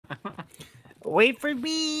Wait for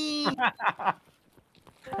me!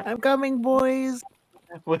 I'm coming, boys!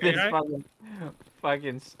 With his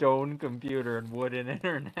fucking stone computer and wooden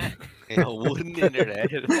internet. Yeah, wooden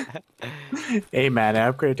internet. Hey man, I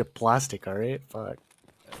upgraded to plastic, alright? Fuck.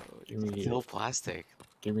 Still plastic.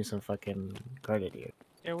 Give me some fucking credit here.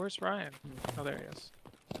 Yeah, where's Ryan? Oh, there he is.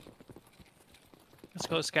 Let's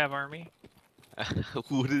go, Scav Army.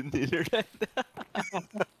 Wooden internet.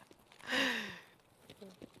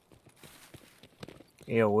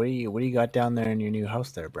 Yo, what do you got down there in your new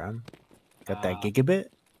house there, Brown? Got that gigabit?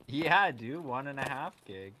 Yeah, dude, 1.5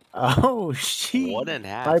 gig. Oh shit!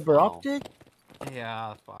 1.5. Fiber wow. optic?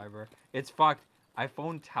 Yeah, fiber. It's fucked. I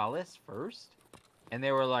phoned Telus first, and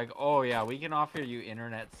they were like, "Oh yeah, we can offer you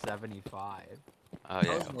internet 75." Oh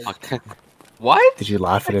yeah. Like, what? Did you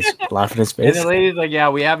laugh at his And face? the lady's like, "Yeah,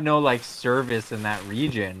 we have no like service in that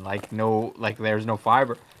region. Like no, like there's no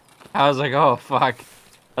fiber." I was like, "Oh fuck."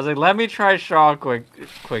 I was like, "Let me try Shaw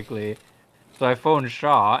quickly." So I phoned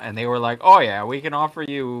Shaw, and they were like, "Oh yeah, we can offer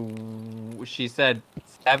you." She said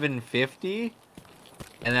 750,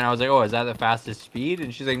 and then I was like, "Oh, is that the fastest speed?"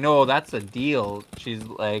 And she's like, "No, that's a deal." She's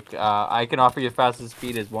like, "I can offer you the fastest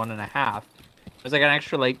speed is 1.5." It was like an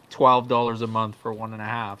extra like $12 a month for 1.5.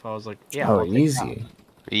 I was like, "Yeah." Oh, I'll take easy.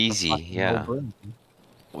 Easy, that. yeah.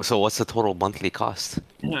 No So what's the total monthly cost?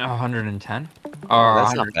 110. Or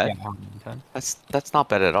That's not 100, bad. yeah, 110. That's not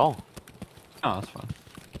bad at all. Oh, that's fine.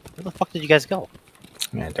 Where the fuck did you guys go?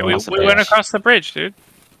 Yeah, Yeah, we went across the bridge, dude.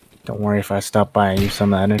 Don't worry if I stop by and use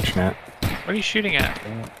some of that internet. What are you shooting at?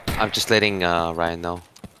 I'm just letting Ryan know.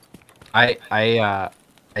 I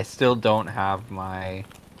still don't have my.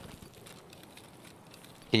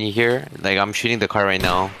 Can you hear? Like I'm shooting the car right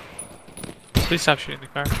now. Please stop shooting the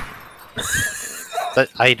car. But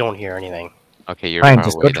I don't hear anything. Okay, you're Ryan, far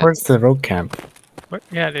just away go towards the road camp. What?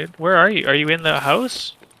 Yeah, dude. Where are you? Are you in the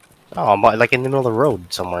house? Oh, I'm like in the middle of the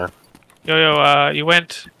road somewhere. Yo, you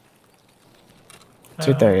went. It's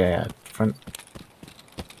right there, yeah. Front.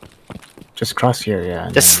 Just cross here, yeah.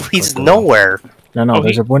 and This then leads go nowhere. No, Oh,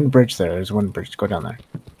 there's a one bridge there. There's one bridge. Go down there.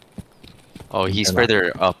 Oh, he's Turn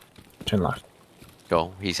further up. Turn left.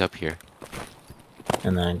 Go. He's up here.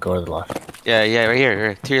 And then go to the left. Yeah, right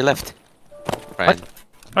here. To your left. Ryan.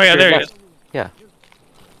 Oh yeah, To there your he is. left. Yeah.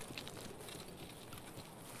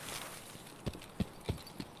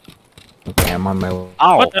 Okay, I'm on my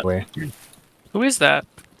What the- way. Who is that?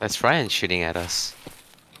 That's Ryan shooting at us.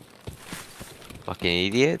 Fucking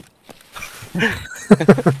idiot.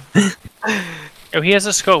 Oh, he has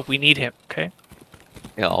a scope. We need him. Okay.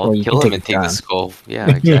 Yeah, I'll Well, you kill can him take and it take the down. skull. Yeah,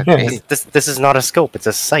 exactly. This is not a scope. It's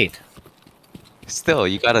a sight. Still,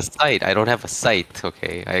 you got a sight. I don't have a sight.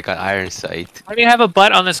 Okay, I got iron sight. I don't even have a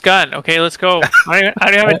butt on this gun. Okay, let's go. I don't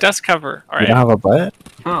even have a dust cover. All You don't right. have a butt?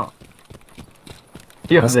 Oh.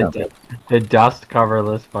 Yeah, That's not the dust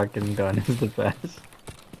coverless fucking gun is the best.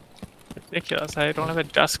 Ridiculous. I don't have a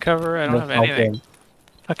dust cover. I don't have That's anything.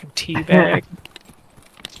 Fucking tea bag.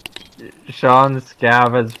 Sean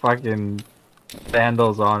Scav has fucking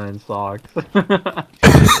sandals on and socks.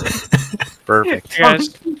 Perfect. You guys,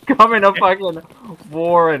 Coming to fucking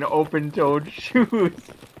war and open-toed shoes.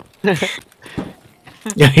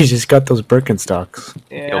 Yeah, he just got those Birkenstocks.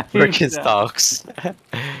 Yo, Birkenstocks.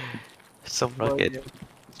 So rugged.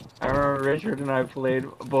 I remember Richard and I played.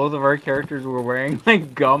 Both of our characters were wearing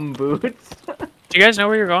like gum boots. do you guys know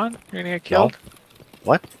where you're going? You're gonna get killed.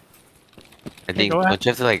 What? I think, go ahead. don't you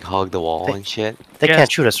have to like hug the wall and shit? They Yes.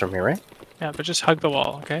 can't shoot us from here, right? Yeah, but just hug the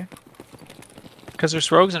wall, okay? Because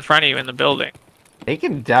there's rogues in front of you in the building, They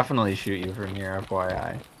can definitely shoot you from here,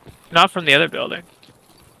 FYI. not from the other building.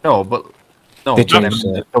 No, but no, They but I changed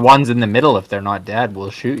mean, it. the ones in the middle, if they're not dead,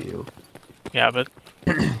 will shoot you. Yeah, but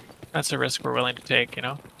that's a risk we're willing to take, you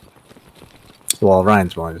know? Well,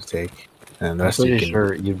 Ryan's willing to take. And the I'm rest of you pretty can...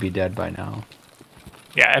 sure you'd be dead by now.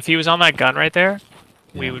 Yeah, if he was on that gun right there,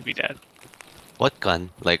 we Yeah. would be dead. What gun?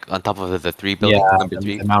 Like on top of the 3 building? Yeah, Number the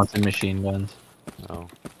 3? mountain machine guns. Oh.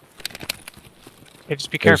 Okay, just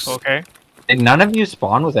be careful, okay? Did none of you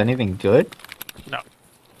spawn with anything good? No.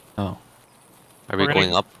 Oh. Are we We're going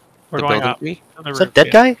gonna- up We're the going building up. 3? On the Is that roof, dead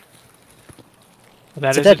yeah. guy? That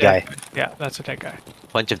It's a is dead guy. Yeah, that's a dead guy.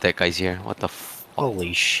 Bunch of dead guys here. What the f...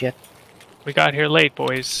 Holy shit. We got here late,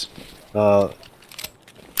 boys. Uh,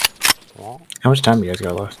 How much time do you guys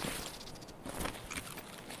got left?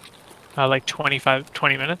 Like 20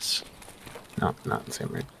 minutes. No, not the same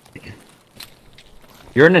rate.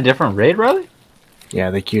 You're in a different raid, really?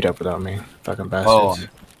 Yeah, they queued up without me. Fucking bastards.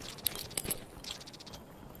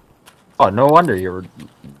 Oh, no wonder you were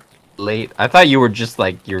late. I thought you were just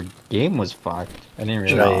like your game was fucked. I didn't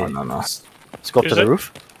Should realize. No. let's go up Is to the it?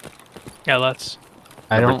 roof. Yeah, let's.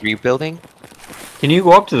 I Number don't. 3 building? Can you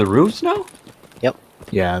go up to the roofs now?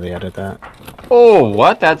 Yeah, they added that. Oh,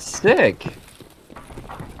 what? That's sick.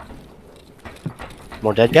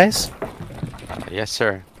 More dead guys? Yes,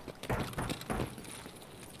 sir.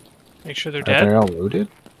 Make sure they're Are dead. they all looted?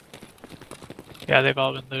 Yeah, they've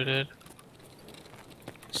all been looted.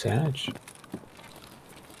 Sag.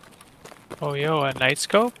 Oh, yo, a night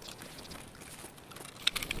scope?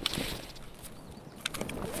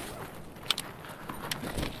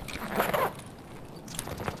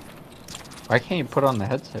 Why can't you put on the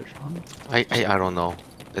headset, Sean? I don't know.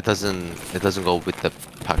 It doesn't go with the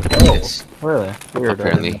pocket Oh. this, Really? Weird.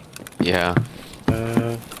 apparently. Yeah.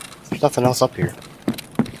 There's nothing else up here.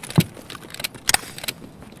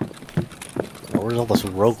 Where's all this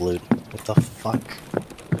rogue loot? What the fuck?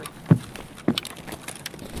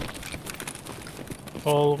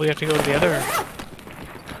 Well, we have to go to the other.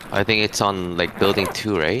 I think it's on like building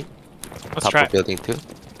 2, right? Let's Top try. of building 2.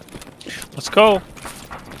 Let's go.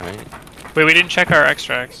 Right. Wait, we didn't check our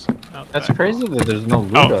extracts. No, That's back. crazy that there's no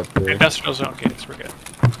loot Oh, up here. industrial zone gates. We're good.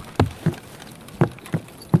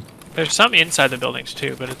 There's some inside the buildings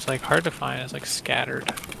too, but it's like hard to find. It's like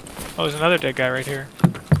scattered. Oh, there's another dead guy right here.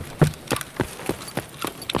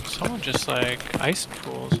 Someone just like ice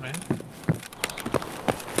fools, man.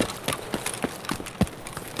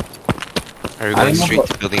 Are you I going don't know straight about-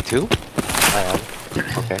 to building 2?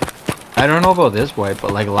 Okay. I don't know about this wipe,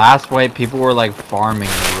 but like last wipe, people were like farming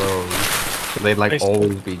the road. So they'd like Nice.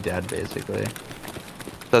 always be dead, basically.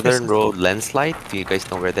 Southern Road landslide. Do you guys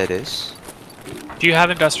know where that is? Do you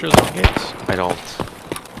have industrial zone gates? I don't.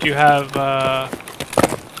 Do you have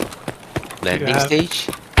Landing have- stage?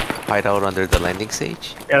 Hide out under the landing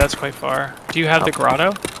stage? Yeah, that's quite far. Do you have the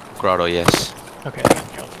grotto? Grotto, yes. Okay, then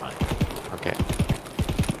you'll find. Okay.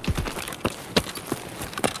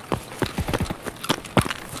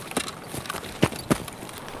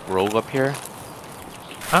 Rogue up here?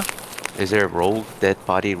 Huh? Is there a rogue, dead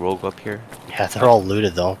body rogue up here? Yeah, they're all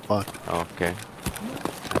looted though. Fuck. Oh, okay.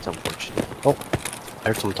 That's unfortunate. I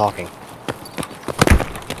heard someone talking.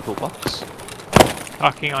 Toolbox?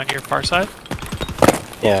 Talking on your far side.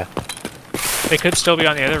 Yeah. They could still be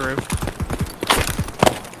on the other roof.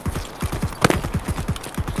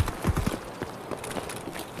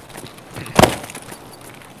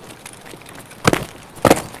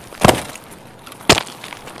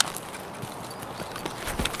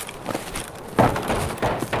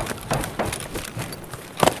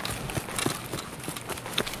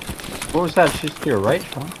 What was that? She's to your right,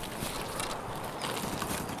 Sean.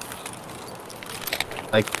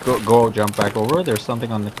 Like, go, jump back over. There's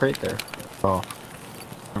something on the crate there. Oh,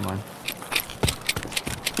 never mind.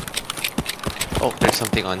 Oh, there's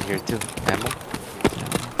something on here too. Ammo?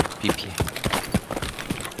 PP.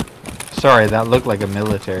 Sorry, that looked like a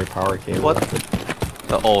military power cable. What?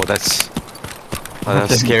 Oh, that's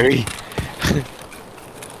scary.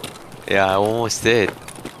 Yeah, I almost did.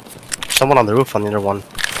 Someone on the roof on the other one.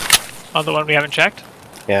 On the one we haven't checked.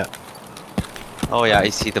 Yeah. Oh yeah, I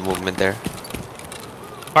see the movement there.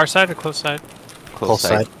 Far side or close side? Close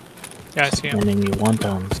side. Yeah, I see him. Sending you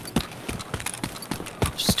wontons.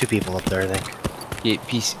 Just two people up there, I think.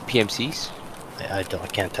 PMCs? I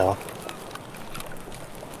can't tell.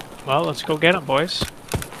 Well, let's go get him, boys.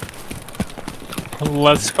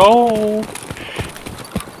 Let's go.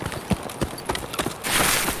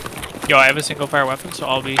 Yo, I have a single fire weapon, so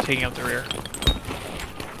I'll be taking out the rear.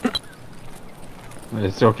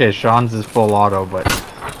 It's okay. Sean's is full auto, but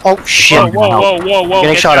Oh shit! Whoa, whoa, whoa, whoa, whoa!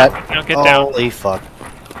 Getting Get shot down. at. No, get down. Holy fuck.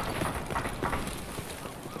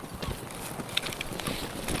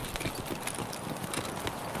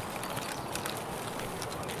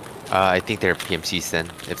 I think they're PMCs then,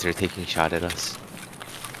 if they're taking shot at us.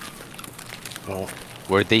 Oh,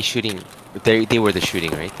 Were they shooting? They were the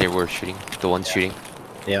shooting, right? They were shooting. The ones shooting.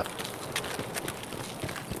 yeah.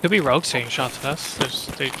 Could be rogues taking shots at us.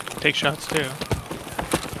 They take shots too.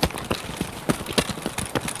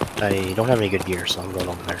 I don't have any good gear, so I'm going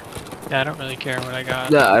over there. Yeah, I don't really care what I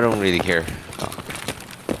got. Yeah, I don't really care.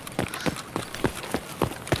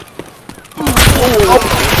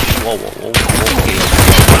 Whoa, whoa,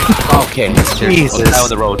 whoa, okay. Okay. Jesus. Down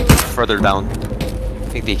the road, further down. I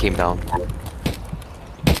think they came down.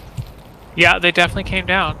 Yeah, they definitely came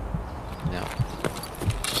down. Yeah.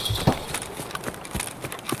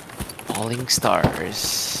 Falling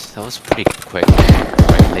stars. That was pretty quick.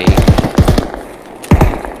 Right leg.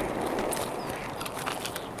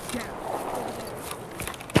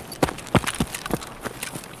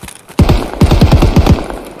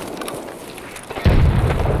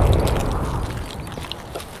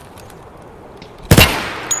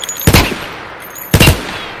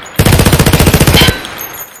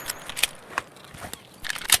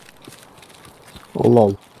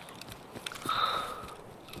 Lol.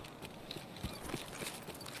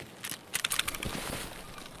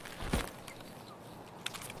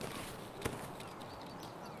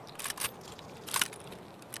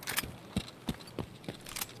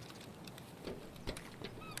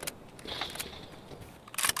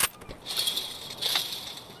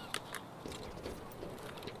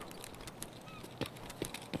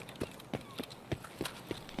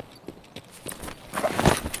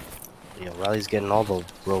 Yo, Riley's getting all the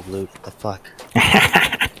rogue loot. What the fuck?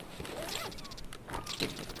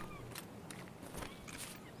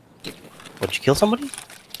 Would you kill somebody?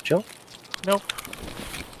 Joe? Nope.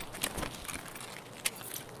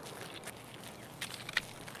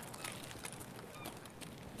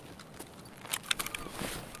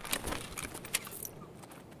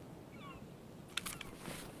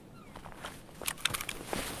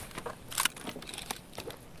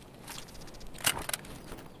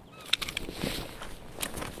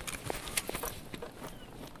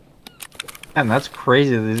 And that's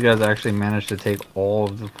crazy that these guys actually managed to take all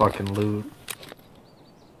of the fucking loot.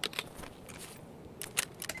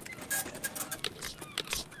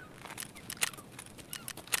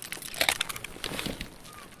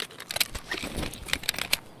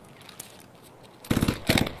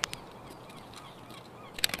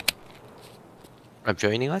 I'm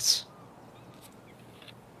joining us?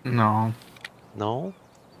 No. No?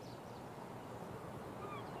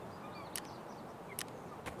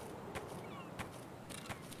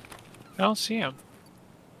 I don't see him.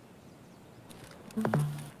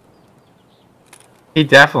 He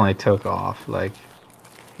definitely took off, like...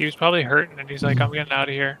 He was probably hurting, and he's like, "I'm getting out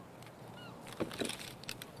of here."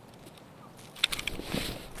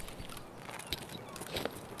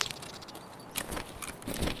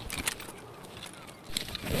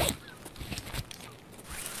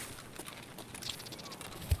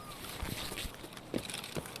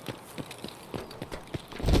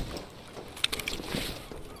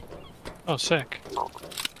 Oh, sick. I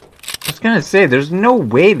was gonna say, there's no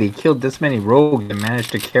way they killed this many rogues and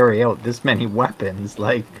managed to carry out this many weapons.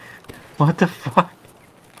 Like, what the fuck?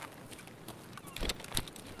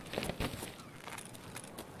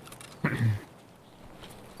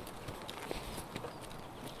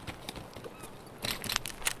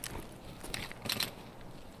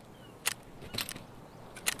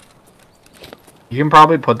 You can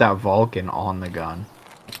probably put that Vulcan on the gun.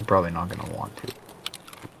 You're probably not gonna want to.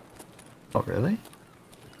 Oh, really?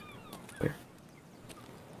 Where?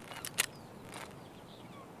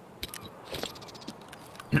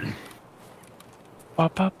 Ba,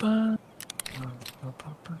 ba, ba.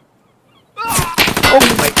 Oh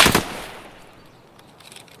my...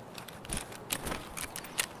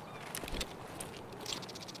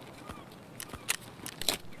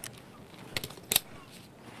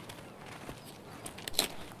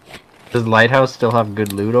 Does Lighthouse still have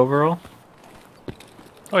good loot overall?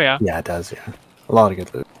 Oh yeah. Yeah, it does. Yeah, a lot of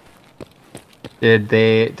good loot. Did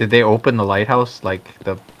they open the lighthouse, like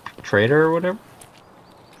the trader or whatever?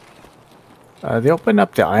 They opened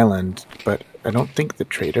up the island, but I don't think the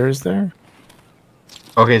trader is there.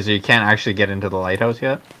 Okay, so you can't actually get into the lighthouse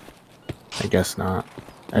yet? I guess not.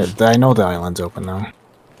 I know the island's open though.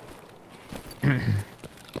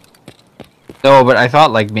 No, but I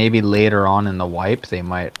thought like maybe later on in the wipe they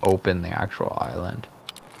might open the actual island.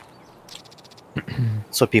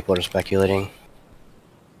 So people are speculating.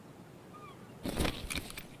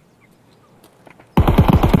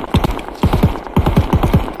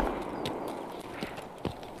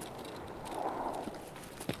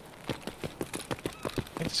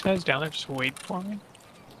 Think this guy's down there just waiting for me.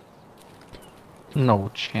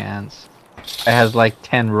 No chance. It has like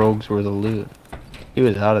 10 rogues worth of loot. He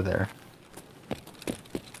was out of there.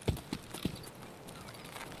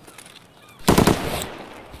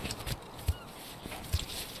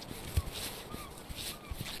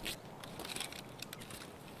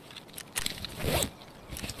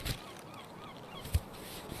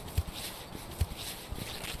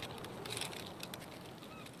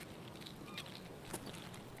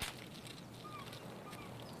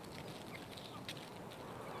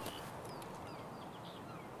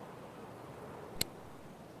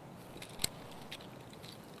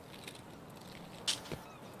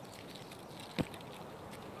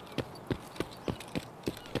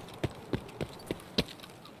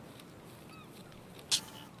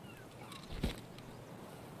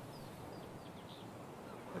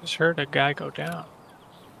 I just heard a guy go down.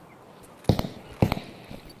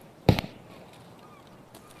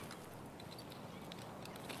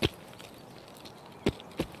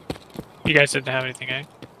 You guys didn't have anything, eh?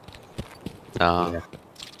 No. Yeah.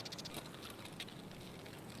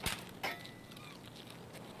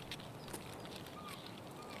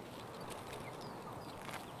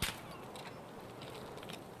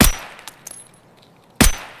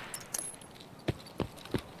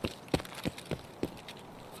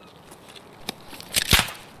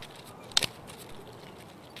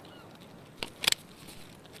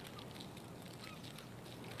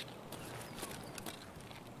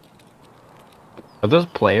 Are those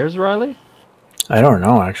players, Riley? I don't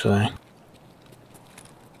know, actually.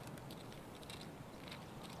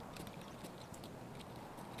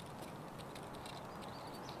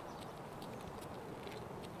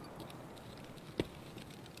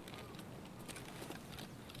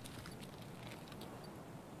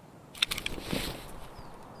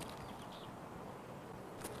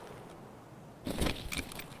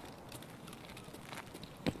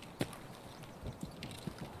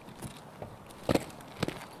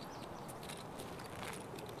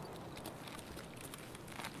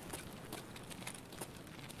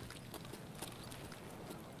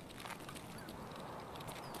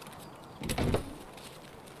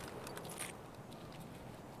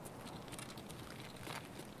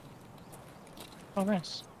 Oh,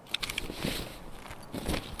 nice.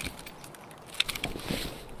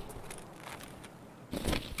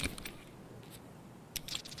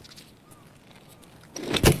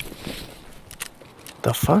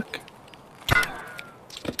 The fuck?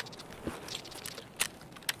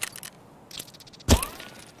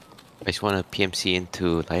 I just want to PMC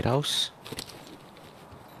into Lighthouse.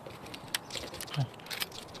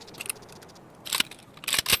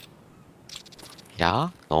 Yeah?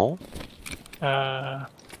 No? Uh.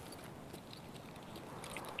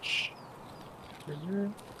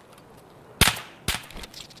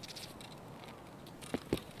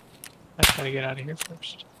 I gotta get out of here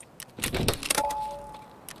first.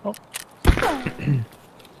 Oh,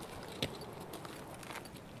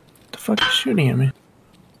 The fuck is shooting at me?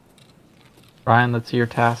 Ryan, let's see your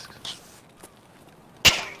tasks.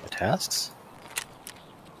 The tasks?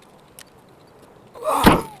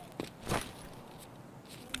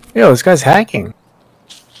 Yo, this guy's hacking.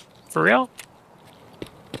 for real?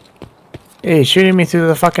 Hey, he's shooting me through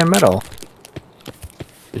the fucking metal.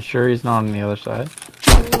 You sure he's not on the other side?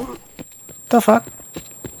 The fuck?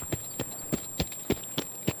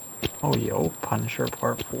 Oh, yo, Punisher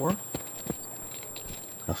Part 4.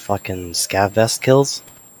 The fucking scav vest kills?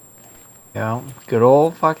 Yeah, good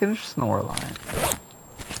old fucking snore line.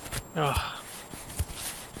 Ugh.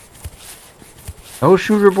 No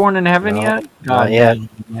shooter born in heaven No, yet? not God yet. damn,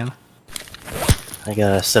 man. I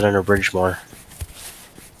gotta sit under a bridge more.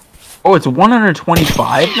 Oh, it's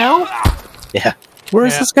 125 now? Yeah, Where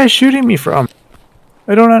is Yeah. this guy shooting me from?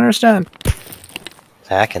 I don't understand. it's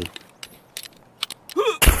hacking.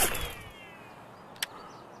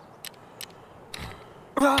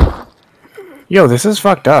 Yo, this is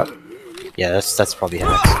fucked up. Yeah, that's probably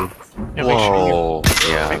hacks, dude. Yeah, make sure you Whoa.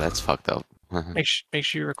 Yeah, that's fucked up. make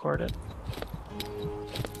sure you record it.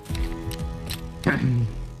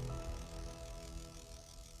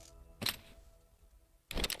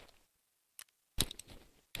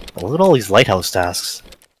 Look at all these lighthouse tasks.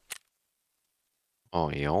 Oh,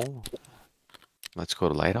 yo. Let's go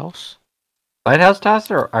to Lighthouse. Lighthouse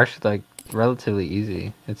tasks are actually like relatively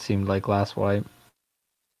easy. It seemed like last wipe.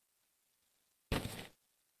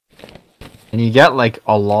 And you get like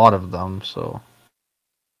a lot of them, so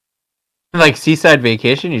like seaside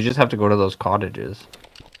vacation, you just have to go to those cottages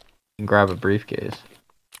and grab a briefcase.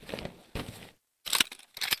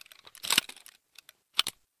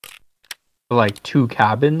 Like 2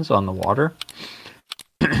 cabins on the water.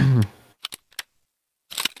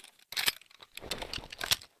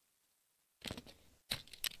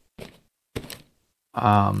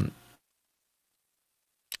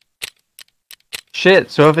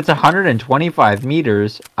 Shit, so if it's 125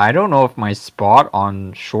 meters, I don't know if my spot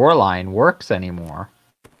on shoreline works anymore.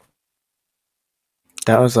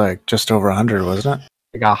 That was like just over 100, wasn't it?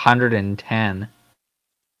 Like 110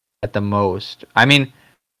 at the most. I mean,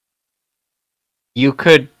 you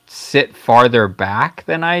could sit farther back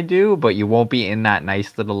than I do, but you won't be in that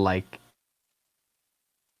nice little like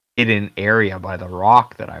hidden area by the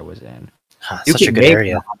rock that I was in. Huh, You such a could good make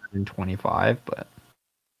area. 125, but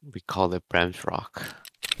We call it Bram's Rock.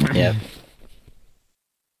 Yeah.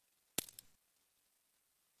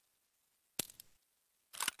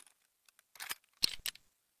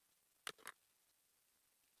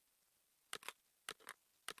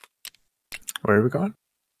 Where are we going?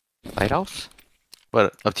 Lighthouse?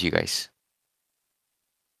 But up to you guys.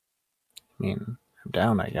 I mean, I'm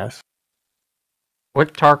down, I guess.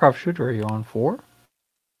 what Tarkov shooter are you on? 4?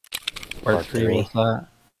 Or Part 3? three. What's that?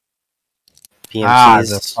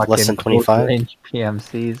 PMCs, less than fucking close 25. range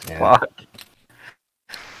PMCs. Yeah. Fuck.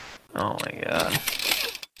 Oh my god.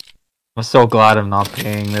 I'm so glad I'm not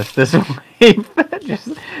paying this way.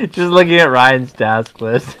 just looking at Ryan's task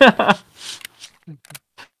list.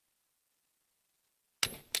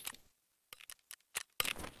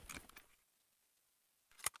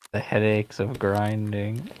 The headaches of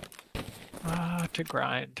grinding. To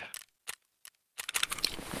grind.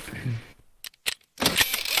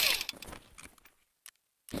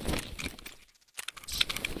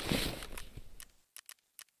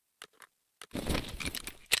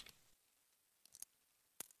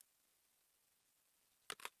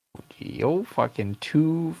 yo. Fucking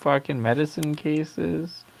 2 fucking medicine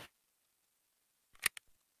cases.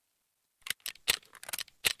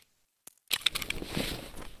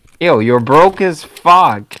 Yo, you're broke as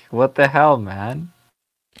fuck. What the hell, man?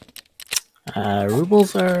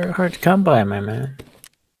 Rubles are hard to come by, my man.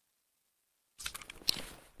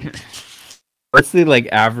 What's the like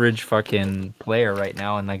average fucking player right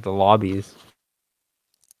now in like the lobbies?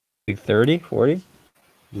 Like 30, 40?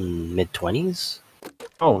 Mid-20s?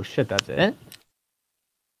 Oh shit, that's it?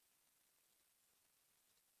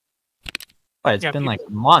 But it's Yeah, been like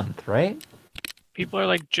a month, right? People are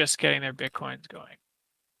like just getting their bitcoins going.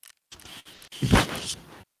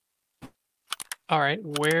 All right,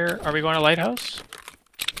 where are we going to Lighthouse?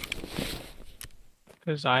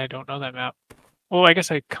 Because I don't know that map. Well, I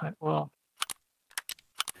guess I can't. Well,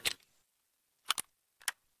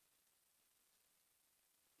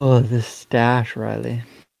 Oh, this stash, Riley.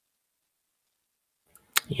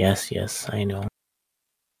 Yes, I know.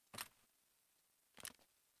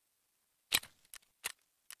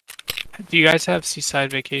 do you guys have Seaside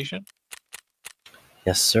Vacation?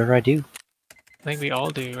 Yes, sir, I do. I think we all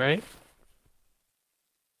do, right?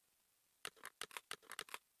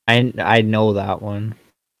 I know that one.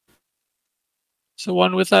 It's the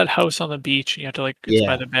one with that house on the beach, and you have to like it's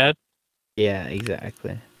by Yeah. the bed. Yeah,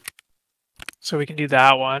 exactly. So we can do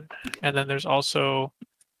that one, and then there's also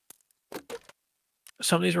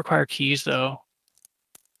some of these require keys though.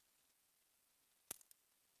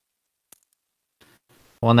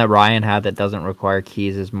 One that Ryan had that doesn't require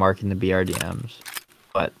keys is marking the BRDMs.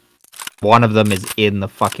 But one of them is in the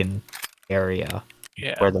fucking area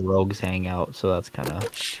Yeah, where the rogues hang out, so that's kind of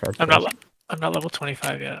I'm not level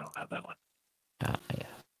 25 yet. I don't have that one. yeah.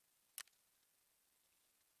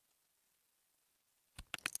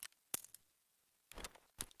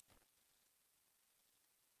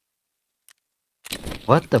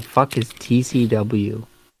 What the fuck is TCW?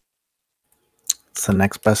 It's the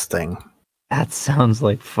next best thing. That sounds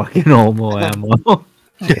like fucking homo ammo.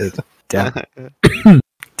 It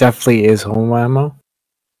definitely is home ammo.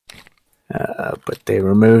 But they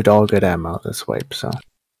removed all good ammo this wipe, so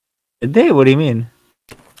Did they? What do you mean?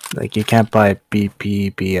 like you can't buy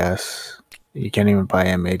BP, BS. You can't even buy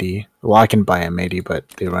M80. Well, I can buy M80, but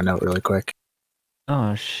they run out really quick.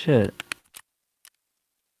 Oh shit.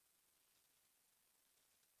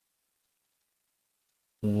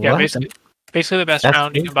 Yeah, What? basically the best That's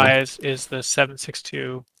round you can crazy. buy is the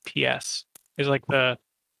 7.62 PS. Is like the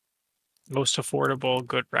most affordable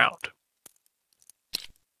good round.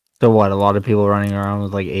 So what? A lot of people running around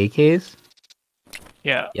with like AKs?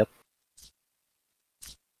 Yeah. Yep.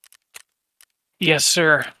 Yes,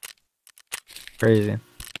 sir. Crazy.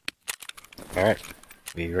 Alright.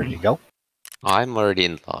 We ready to go? I'm already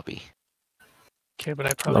in the lobby. Okay, but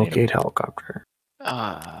I probably Locate helicopter.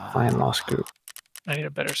 Find lost group. I need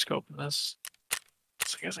a better scope in this.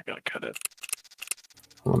 So I guess I gotta cut it.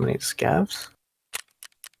 Eliminate scavs.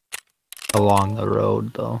 Along the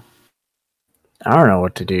road though. I don't know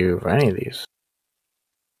what to do for any of these.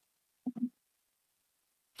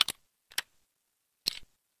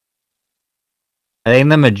 I think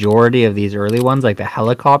the majority of these early ones, like the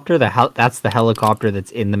helicopter, that's the helicopter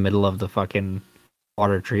that's in the middle of the fucking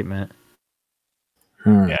water treatment.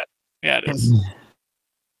 Yeah, it is.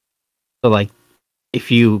 So like,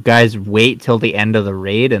 if you guys wait till the end of the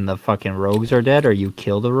raid and the fucking rogues are dead, or you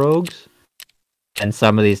kill the rogues, then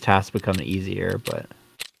some of these tasks become easier. But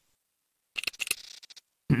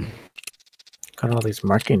Got all these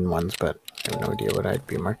marking ones, but I have no idea what I'd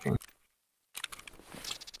be marking.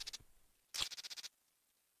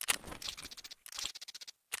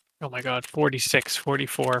 Oh my god, 46,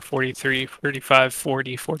 44, 43, 35,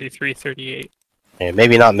 40, 43, 38. Yeah,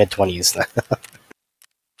 maybe not mid-20s.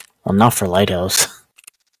 Well, not for Lighthouse.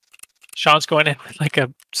 Sean's going in with like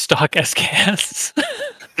a stock SKS.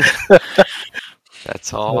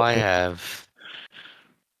 That's all I have.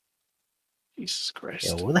 Jesus Christ.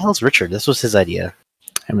 Yeah, where the hell's Richard? This was his idea.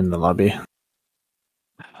 I'm in the lobby.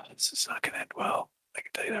 This is not gonna end well. I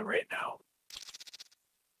can tell you that right now.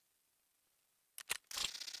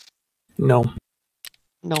 No.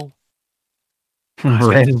 No.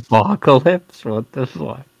 Rimpocalypse? What the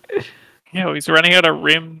fuck? Yeah, he's running out of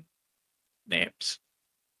rim names.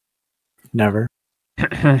 Never.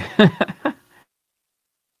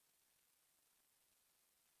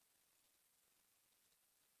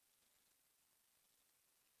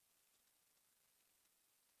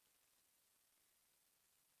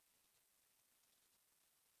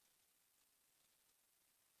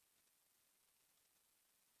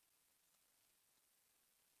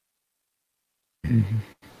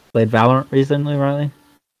 Played Valorant recently, Riley?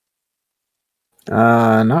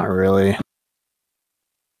 Not really.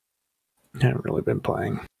 Haven't really been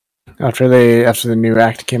playing. After the new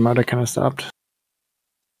act came out, I kind of stopped.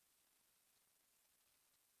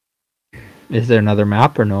 Is there another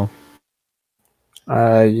map or no?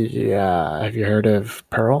 Yeah. Have you heard of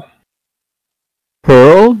Pearl?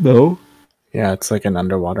 Pearl? No. Yeah, it's like an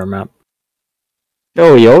underwater map.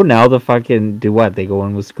 Oh, yo, now the fucking do what? They go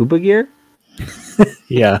in with scuba gear?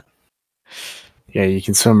 Yeah. Yeah, you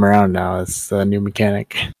can swim around now. It's the new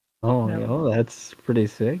mechanic. Oh, Yeah. yo, that's pretty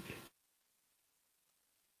sick.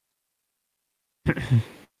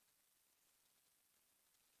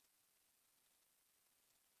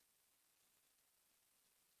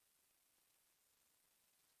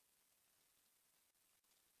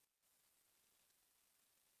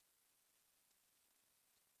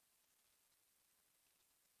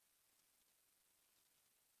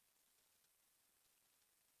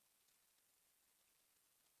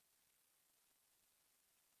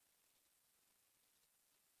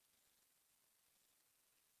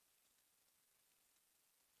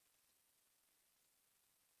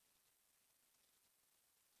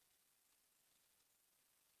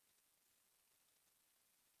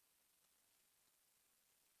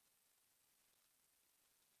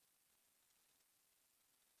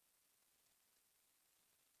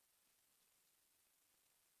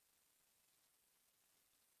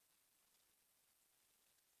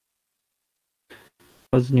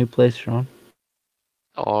 What's the new place, Sean?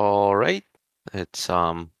 All right. It's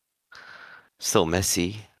still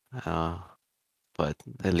messy, but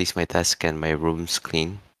at least my desk and my room's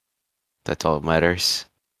clean. That's all that matters.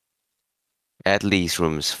 At least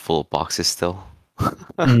room's full of boxes still.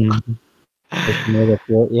 Has she made a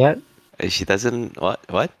fort yet? She doesn't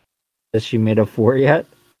what? Has she made a fort yet?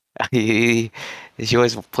 She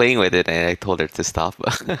was playing with it and I told her to stop.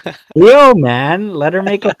 Yo, man, let her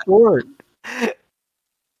make a fort.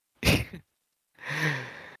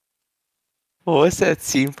 What was that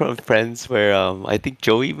scene from Friends where I think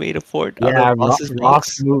Joey made a fort out Yeah, of Ross's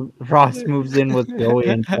Ross, box? Ross moves in with Joey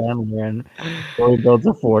and Chandler, and Joey builds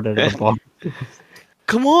a fort out of the box.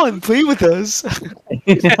 Come on, play with us.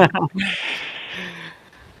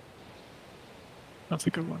 That's a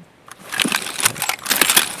good one.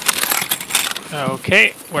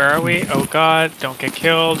 Okay, where are we? Oh god, don't get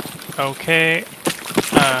killed. Okay.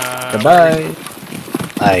 Goodbye.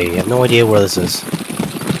 I have no idea where this is.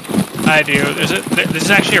 I do. This is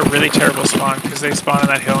actually a really terrible spawn because they spawn on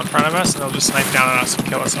that hill in front of us and they'll just snipe down on us and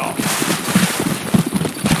kill us all.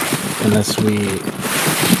 Unless we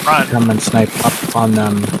Run, come and snipe up on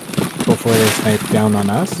them before they snipe down on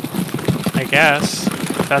us. I guess.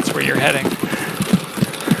 If that's where you're heading.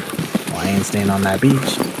 Well, I ain't staying on that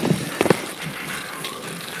beach.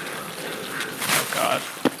 Oh god.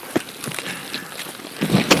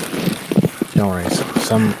 Don't worry.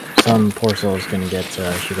 Some poor soul is gonna get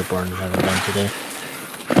shooter born and haven't done today.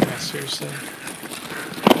 Yeah, seriously.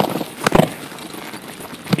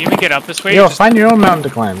 Can you even get up this way? Yo, find your own mountain to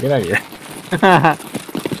climb. Get out of here.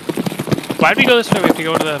 Why'd we go this way? We have to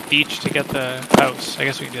go to the beach to get the house. I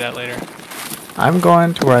guess we can do that later. I'm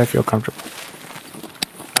going to where I feel comfortable.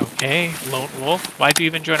 Okay, Lone Wolf. Why'd you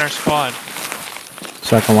even join our squad?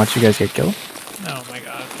 So I can watch you guys get killed. Oh my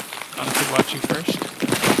god. I'll have to watch you first.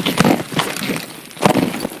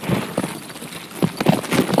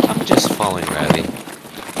 I'm just following Riley.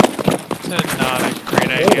 It's not a great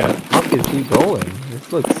Where idea. the fuck is he going?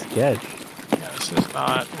 This looks sketch. Yeah, this is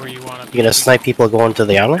not where you want to be. You gonna snipe people going to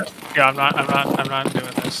the island? Yeah, I'm not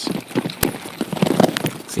doing this.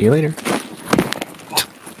 See you later.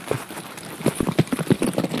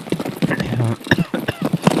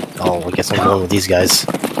 Oh, I guess I'm going with these guys.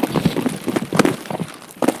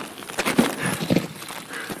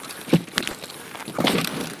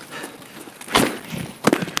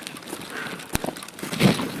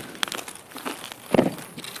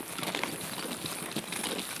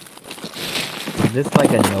 Is this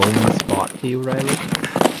like a known spot to you, Riley?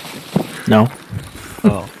 No,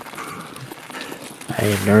 Oh,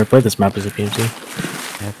 I've never played this map as a PMC.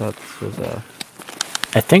 I thought this was a...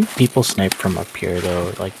 I think people snipe from up here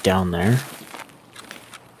though, like down there.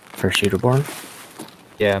 For shooterborn.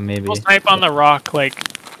 Yeah, maybe. We'll snipe on the rock, like,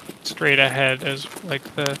 straight ahead as, like,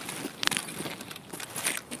 the...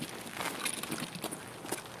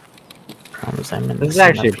 Promise I'm in This is sun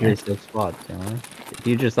actually a up here. pretty sick spot, you know? If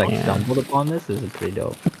you just like Yeah. stumbled upon this, this is pretty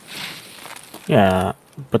dope. Yeah,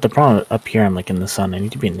 but the problem up here, I'm like in the sun. I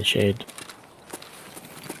need to be in the shade.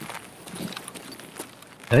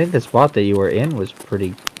 I think the spot that you were in was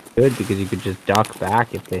pretty good because you could just duck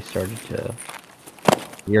back if they started to...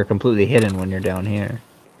 You're completely hidden when you're down here.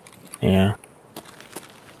 Yeah.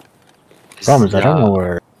 Problem is, I don't know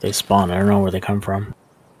where they spawn. I don't know where they come from.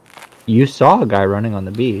 You saw a guy running on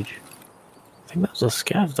the beach. I think that was a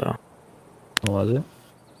scav, though. Was it?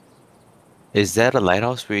 Is that a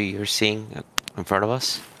lighthouse you're seeing in front of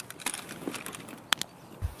us?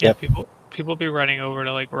 Yeah, Yep. people be running over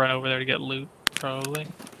to like run over there to get loot, probably.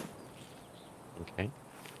 Okay.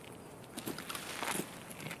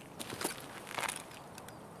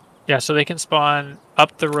 Yeah, so they can spawn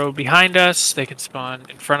up the road behind us. They can spawn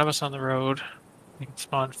in front of us on the road. They can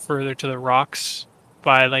spawn further to the rocks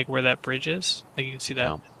by like where that bridge is. Like you can see that.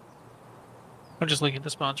 Yeah. I'm just looking at the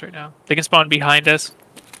spawns right now. They can spawn behind us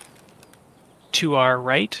to our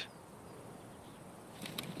right.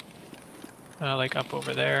 Like up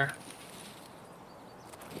over there.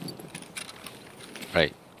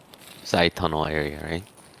 Right. Side tunnel area, right?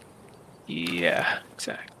 Yeah,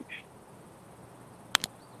 exactly.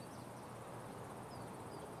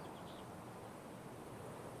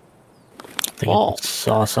 I think I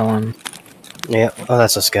saw someone. Yeah. Oh,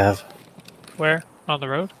 that's a scav. Where? On the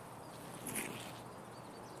road?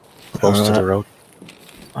 Close to the road.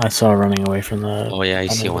 I saw running away from the... Oh yeah, I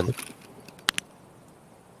see one.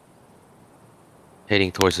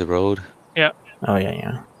 Heading towards the road. Yeah. Oh, yeah,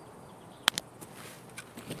 yeah.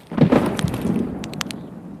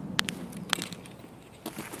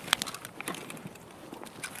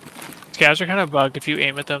 Scavs are kind of bugged. If you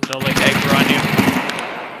aim at them, they'll like aggro on you.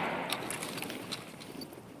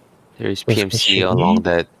 There's Was PMC it along me?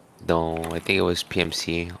 that. No, I think it was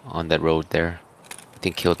PMC on that road there. I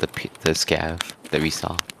think killed the scav that we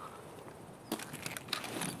saw.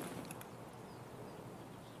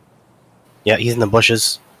 Yeah, he's in the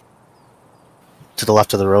bushes. To the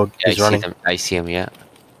left of the road. Yeah, He's running. I see him. Yeah,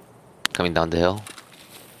 coming down the hill.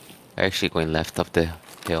 Actually, going left up the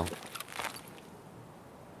hill.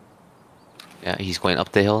 Yeah, he's going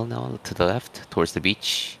up the hill now to the left towards the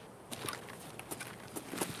beach.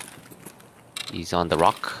 He's on the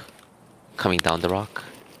rock, coming down the rock.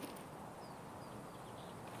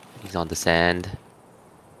 He's on the sand.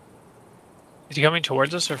 Is he coming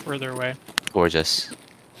towards us or further away? Gorgeous.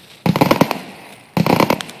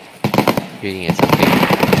 Shooting at something.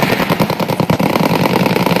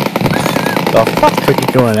 The fuck?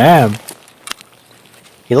 Cookie going am.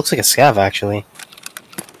 He looks like a scav, actually.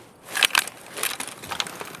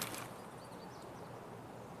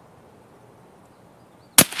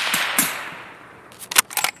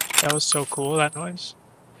 That was so cool, that noise.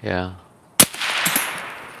 Yeah.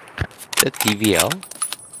 The TVL?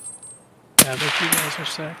 Yeah, those two guys are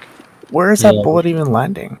sick. Where is that Yeah. bullet even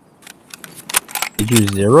landing? Did you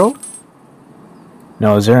zero?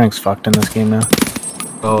 No, zeroing's fucked in this game now.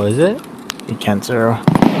 Oh, is it? You can't zero.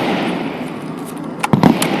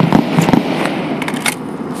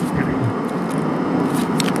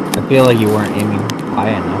 I feel like you weren't aiming high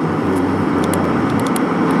enough.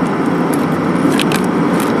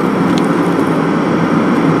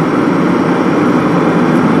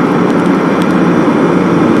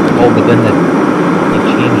 Oh, but then it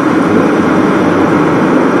changed.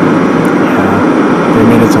 Yeah. They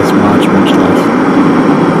made it so it's much less.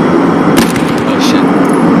 Oh shit.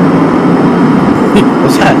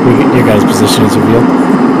 What's that? Your guys' position is revealed.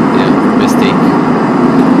 Yeah, mistake.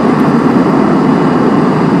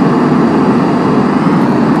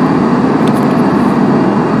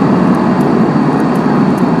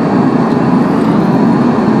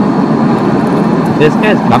 This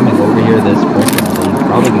guy's coming over here this person. He's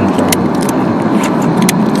probably gonna try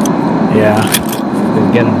Yeah,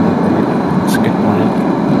 to get him. that's a good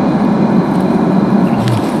point.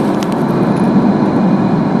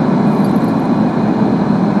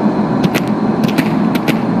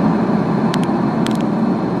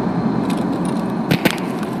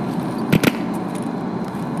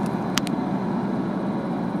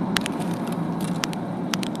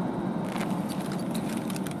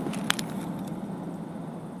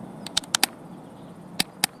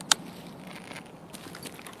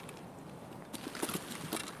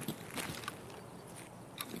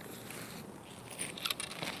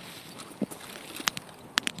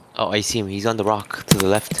 Oh, I see him. He's on the rock to the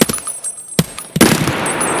left.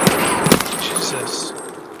 Jesus.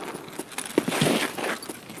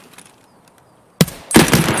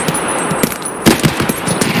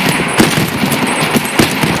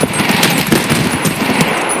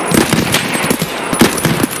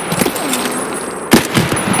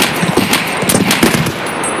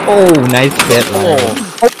 Oh, nice hit,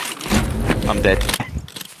 man. I'm dead.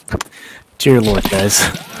 Dear Lord, guys.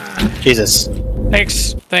 Jesus.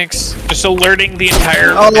 Thanks. Just alerting the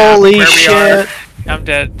entire map Holy where we shit. are. I'm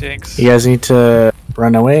dead, thanks. You guys need to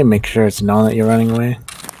run away. Make sure it's known that you're running away.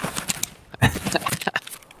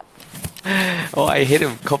 Oh, I hit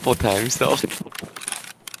him a couple times though.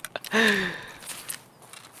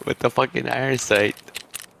 With the fucking iron sight.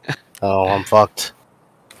 Oh, I'm fucked.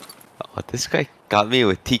 Oh, this guy got me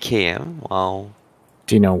with TKM? Wow.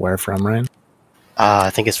 Do you know where from, Ryan? I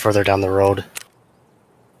think it's further down the road.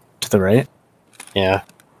 To the right? Yeah.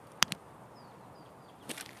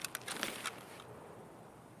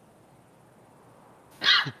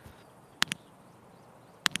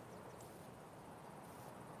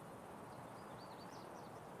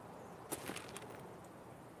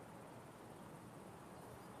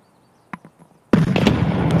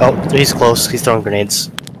 Oh, he's close. He's throwing grenades.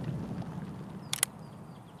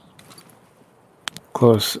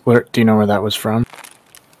 Close. Where? Do you know where that was from?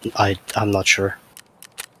 I'm not sure.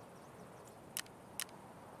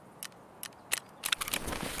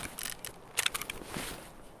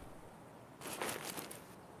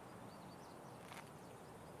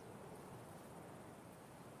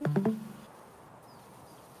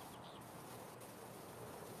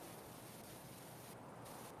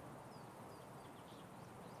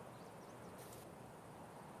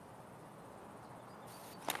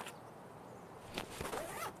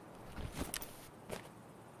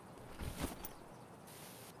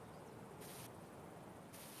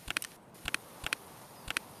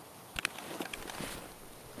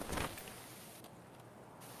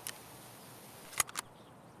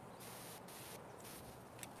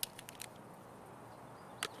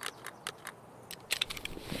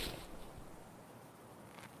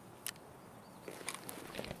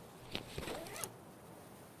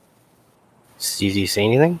 Did you say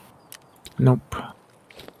anything? Nope.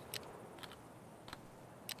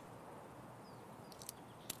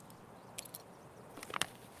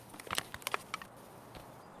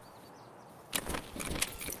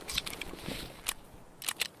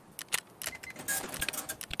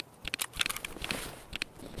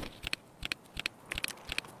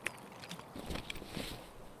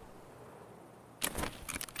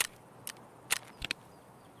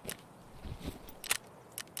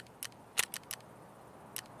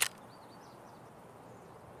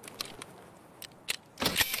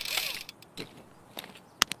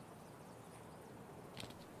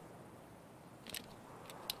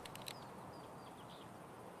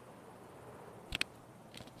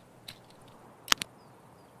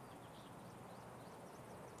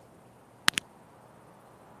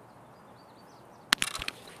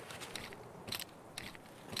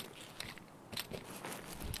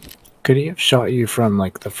 Could he have shot you from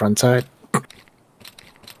like the front side?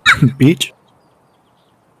 Beach?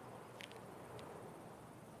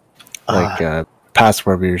 Like past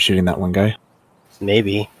where we were shooting that one guy?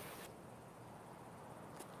 Maybe.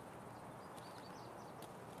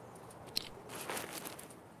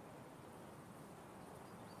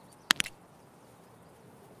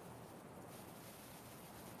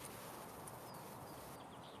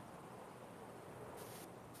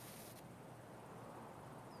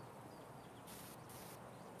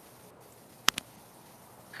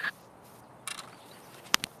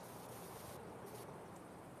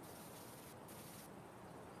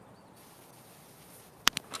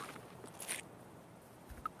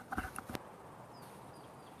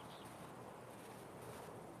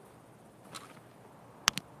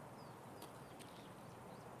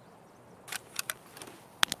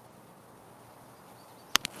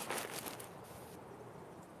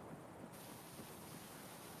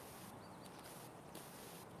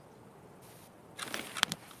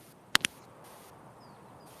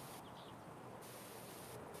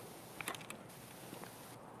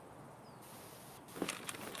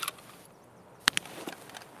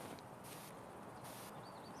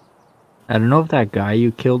 I don't know if that guy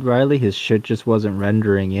you killed, Riley, his shit just wasn't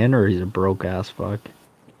rendering in, or he's a broke ass fuck.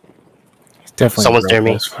 He's definitely Someone's near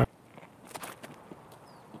broke me. as fuck.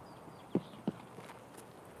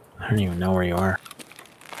 I don't even know where you are.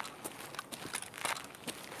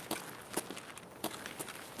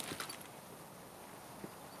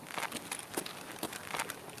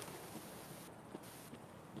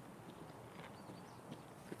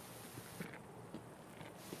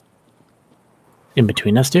 In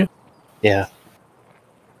between us two? Yeah.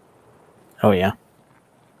 Oh yeah.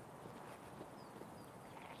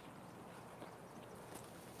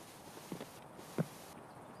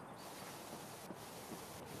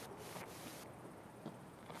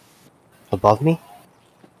 Above me?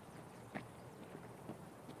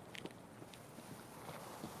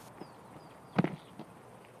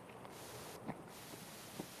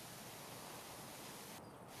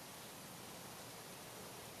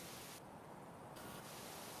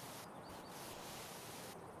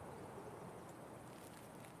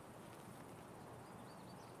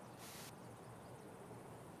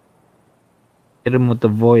 Hit him with the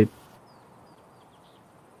VoIP.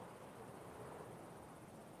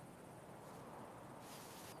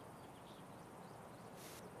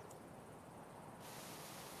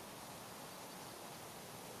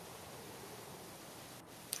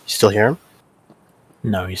 You still hear him?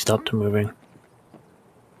 No, he stopped moving.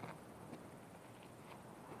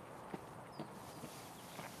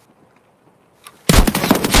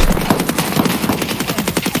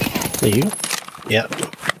 Is that you? Yeah.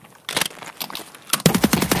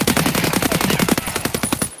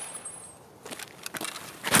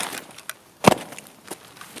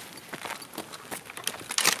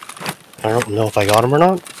 I don't know if I got him or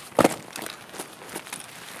not.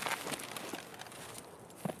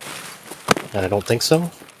 I don't think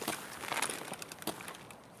so.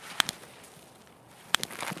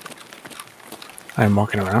 I'm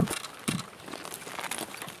walking around.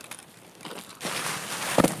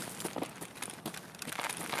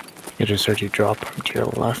 You just heard you drop to your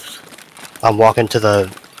left. I'm walking to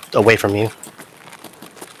the away from you.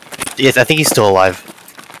 Yes, I think he's still alive.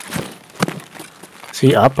 Is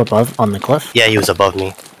he up above on the cliff? Yeah, he was above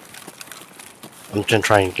me. I'm gonna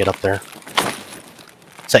try and get up there.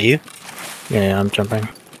 Is that you? Yeah, I'm jumping.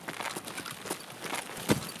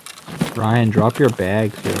 Ryan, drop your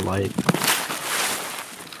bag to your light.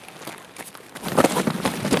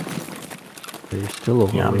 You're still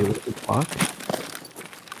over. Yeah. What the fuck?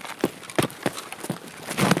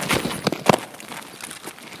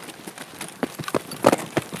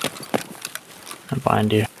 I'm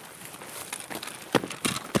behind you.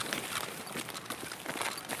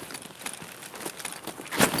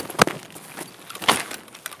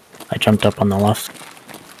 I jumped up on the left.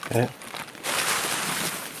 Okay.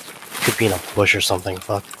 Could be in a bush or something.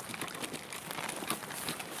 Fuck.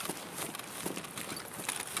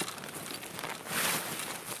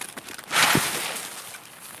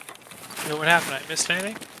 Yo, what happened? I missed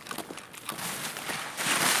anything?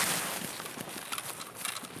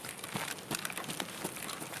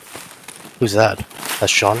 Who's that?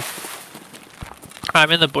 That's Sean. I'm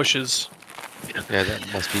in the bushes. Yeah,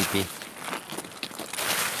 that must be me.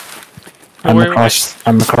 I'm Wait, wait, across.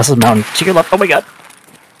 I'm across the mountain. To your left. Oh my god!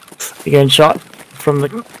 You're getting shot from the.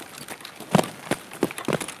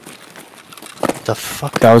 The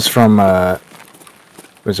fuck? That was from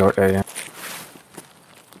resort area.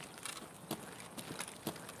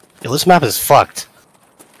 Yo, this map is fucked.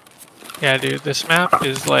 Yeah, dude, this map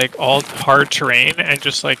is like all hard terrain and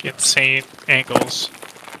just like insane angles.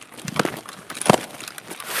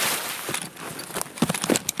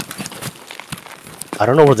 I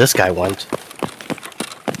don't know where this guy went.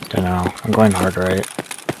 Don't know. I'm going hard right.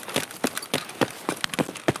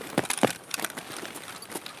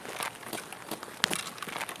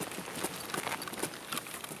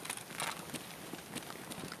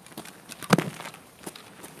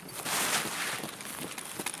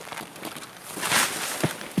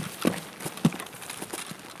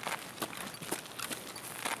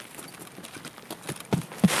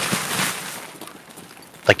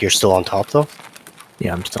 Like you're still on top though?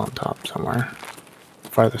 Yeah, I'm still on top somewhere.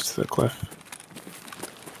 Farthest to the cliff.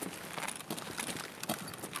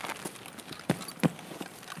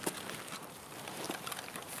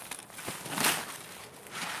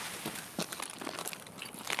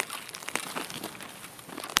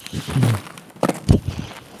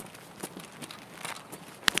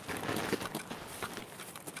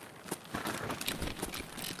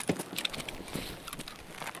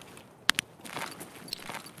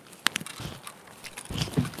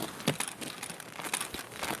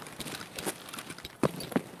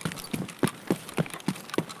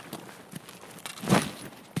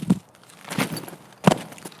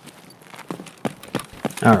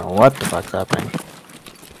 I don't know what the fuck's happening.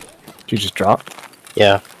 Did you just drop?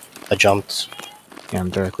 Yeah. I jumped. Yeah,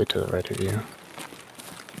 I'm directly to the right of you.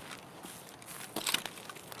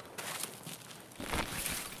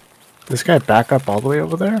 This guy back up all the way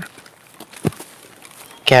over there?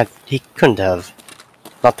 He couldn't have.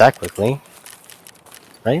 Not that quickly.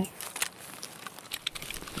 Right?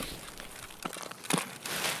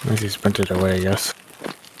 Unless he sprinted away, I guess.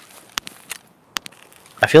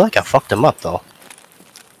 I feel like I fucked him up though.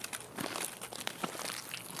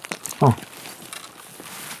 Oh.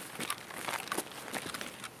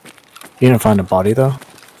 You didn't find a body though?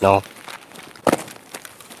 No.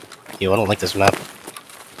 Yo, I don't like this map.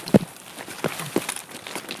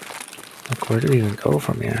 Like, where do we even go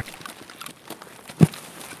from here?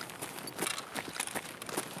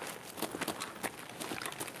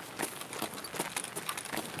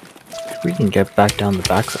 If we can get back down the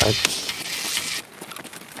backside.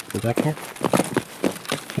 You back here?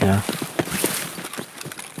 Yeah.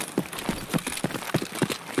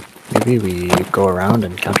 Maybe we go around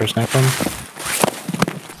and counter snipe them.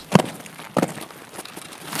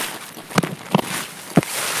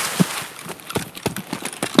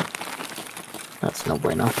 That's no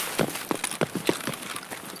bueno.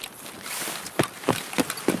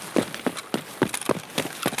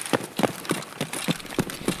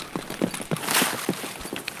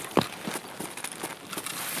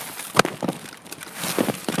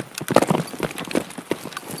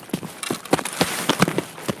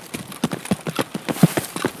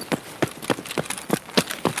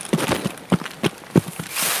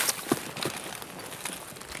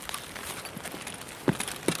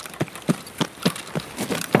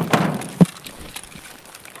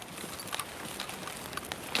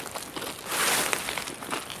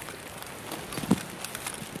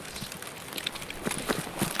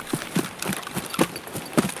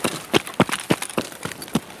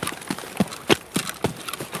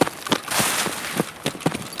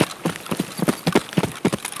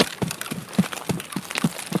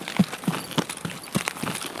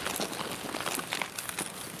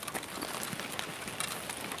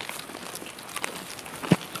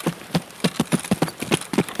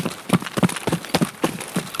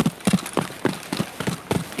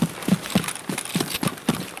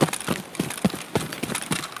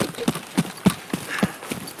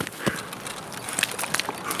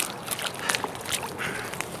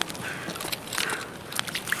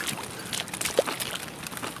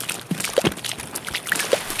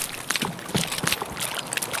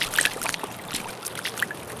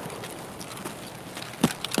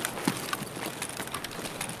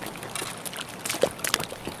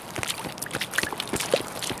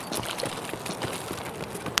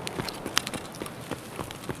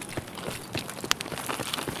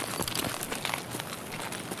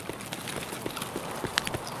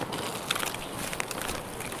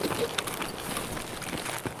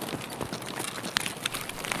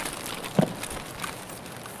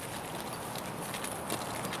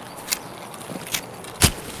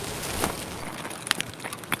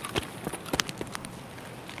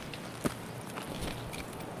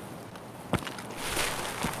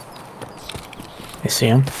 I see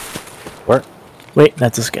him. Where? Wait,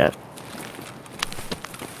 that's a scav.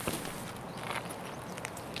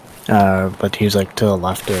 But he's like to the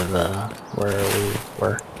left of where we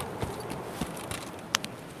were.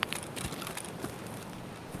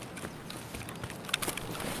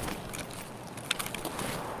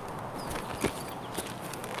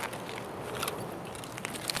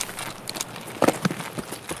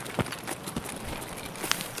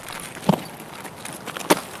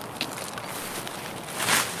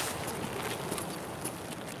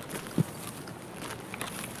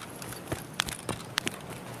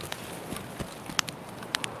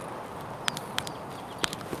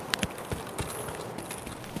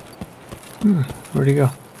 Where'd he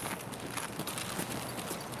go?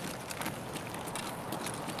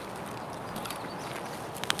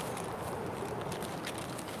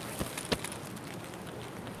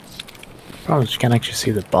 Problem is you can't actually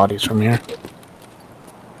see the bodies from here.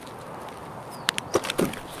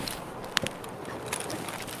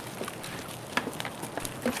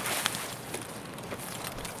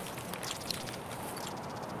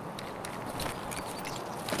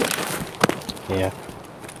 Yeah.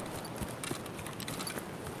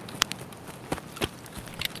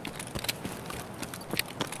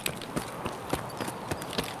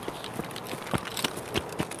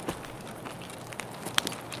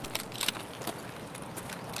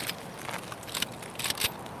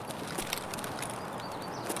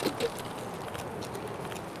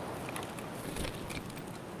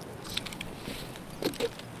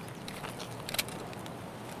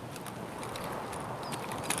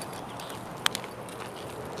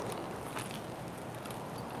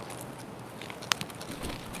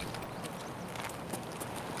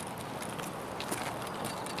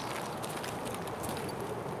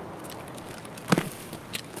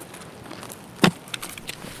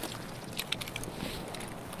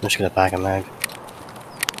 I'm just gonna pack a mag.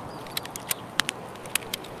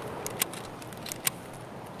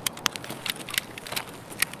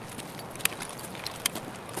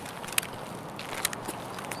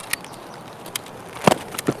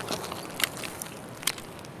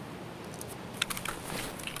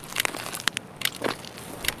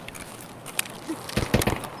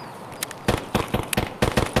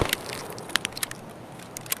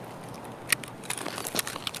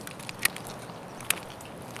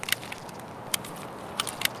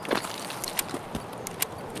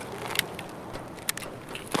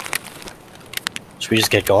 Should we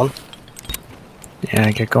just get going?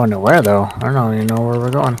 Yeah, get going to where though? I don't even know where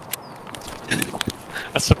we're going.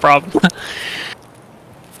 I That's the problem.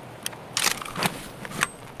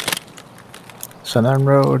 Southern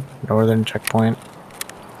Road, Northern Checkpoint.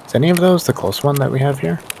 Is any of those the close one that we have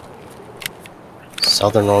here?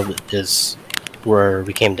 Southern Road is where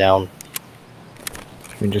we came down.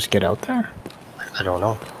 Can we just get out there? I don't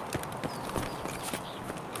know.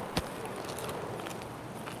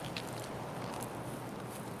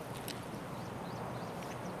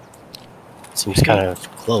 Seems kind of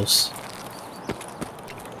close.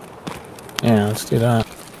 Yeah, let's do that.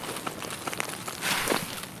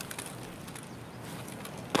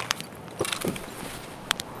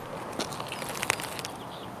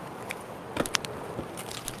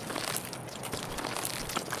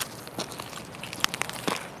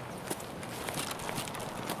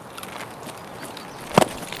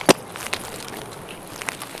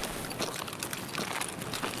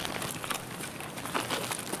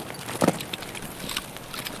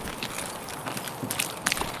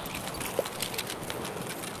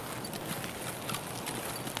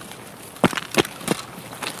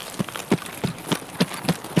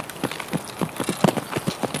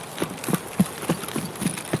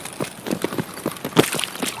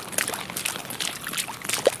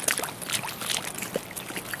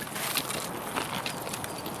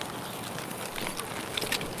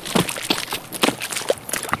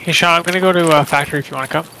 Hey, Sean, I'm gonna go to factory if you want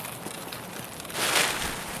to come.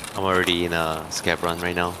 I'm already in a scab run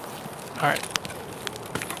right now. All right.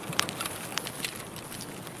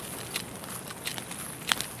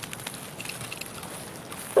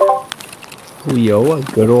 Yo, a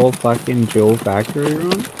good old fucking Joe factory run?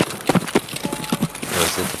 Was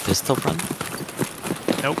it the pistol run?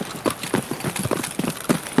 Nope.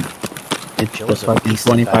 It's the Joe's a fucking beast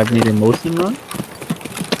in 25-meter motion run?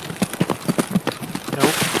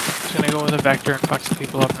 Nope. Just gonna go with a vector and fuck some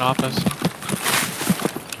people up in office.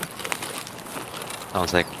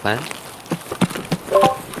 Sounds like a plan.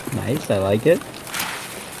 Nice, I like it.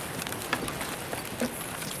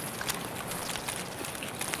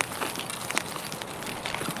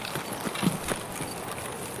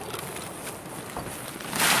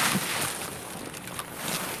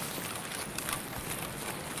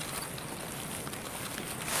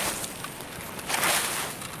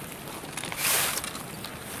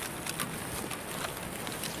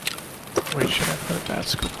 Wait, should I put that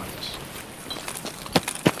scope on this?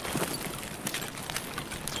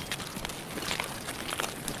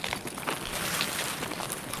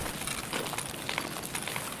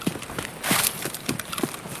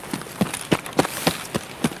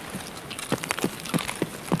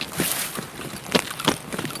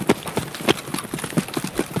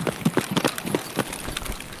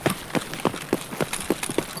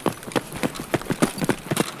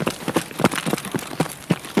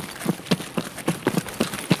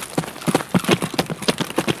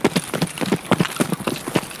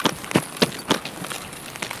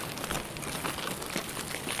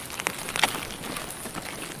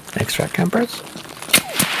 Extract campers?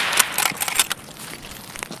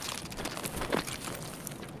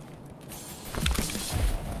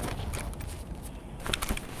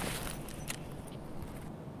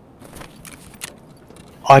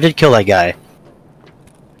 Oh, I did kill that guy.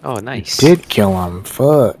 Oh, nice. Did kill him.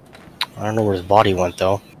 Fuck. I don't know where his body went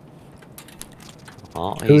though.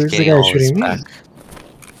 Oh, Who he's is the getting guy all his shooting me? back.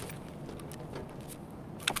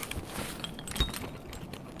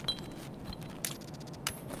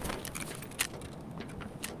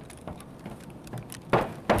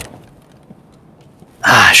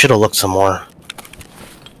 Ah, I should have looked some more.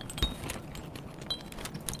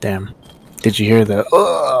 Damn. Did you hear the?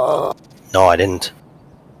 No, I didn't.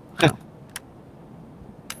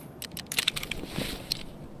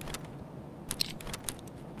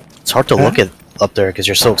 It's hard to look at up there because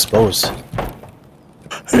you're so exposed.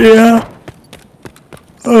 Yeah.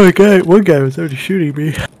 Oh my god, one guy was already shooting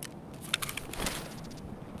me.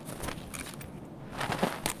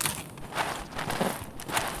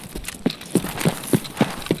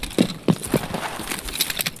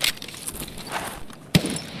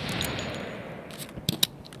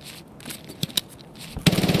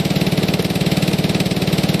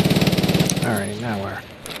 Alright, now where?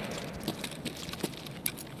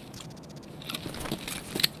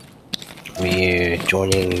 We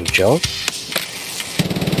joining Joe?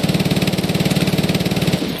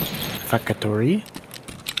 Factory?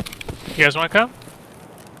 You guys want to come?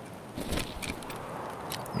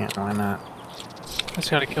 Yeah, why not? I just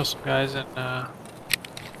gotta kill some guys and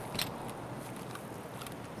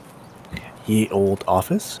Ye old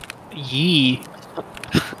office? Yee.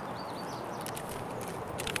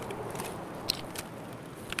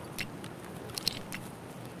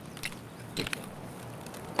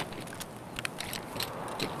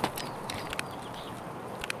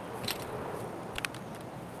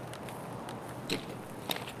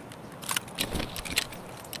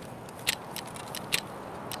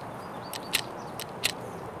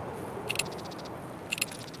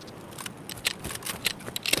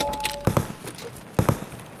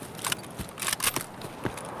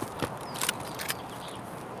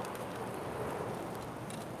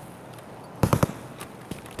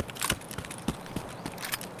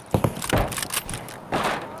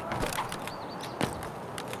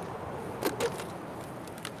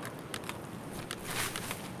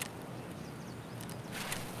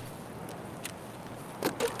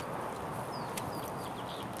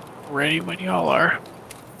 ready when y'all are.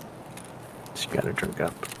 Just gotta drink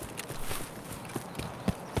up.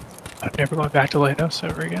 I'm never going back to Lighthouse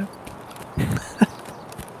ever again.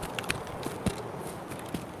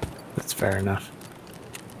 That's fair enough.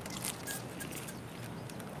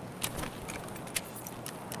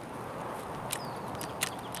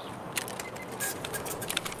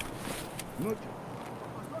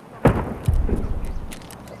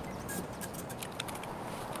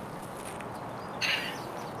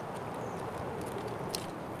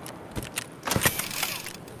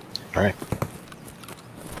 All right.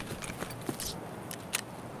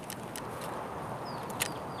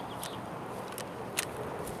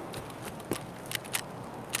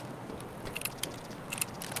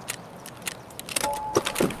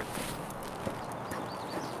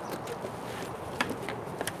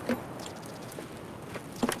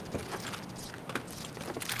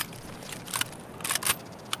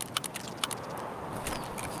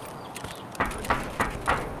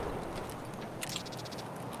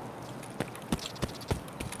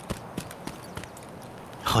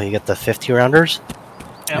 Oh, you get the 50 rounders?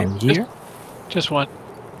 Yeah, I'm here. Just one.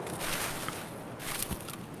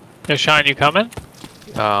 Yo, Sean, you coming?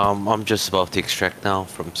 I'm just about to extract now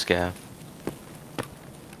from Scav.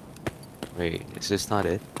 Wait, is this not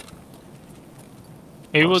it?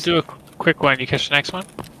 Maybe we'll do a quick one. You catch the next one?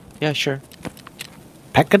 Yeah, sure.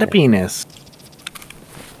 Peck of the penis.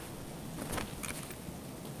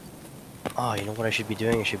 Oh, you know what I should be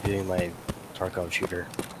doing? I should be doing my Tarkov shooter.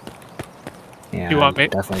 Yeah, You want me?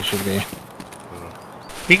 definitely should be.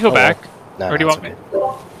 We can go Oh, back. No, Or do you it's want me?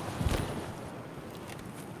 okay.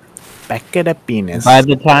 Peck of the penis. By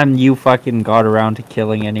the time you fucking got around to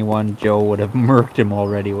killing anyone, Joe would have murked him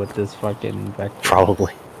already with this fucking vector.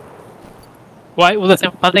 Probably. Why? Well, the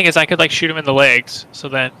fun thing is I could like shoot him in the legs, so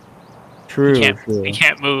then True, true. he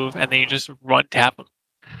can't move, and then you just run tap him.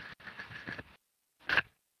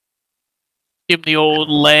 Give him the old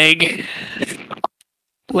leg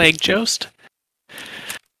joust.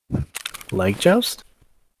 Leg joust?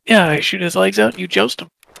 Yeah, I shoot his legs out, and you joust him.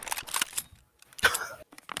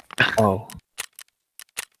 Oh.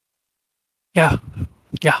 Yeah.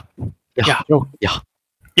 Yeah. Joe. Yeah.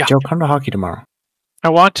 Yeah. Joe, come to hockey tomorrow. I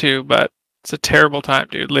want to, but it's a terrible time,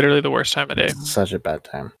 dude. Literally the worst time of day. Such a bad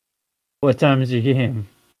time. What time is your game?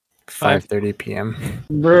 5:30 p.m.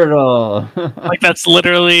 Brutal. Like that's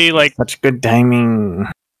literally like Such good timing.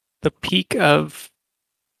 the peak of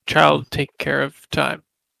child taking care of time.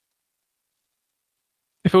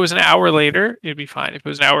 If it was an hour later, it'd be fine. If it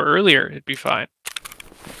was an hour earlier, it'd be fine.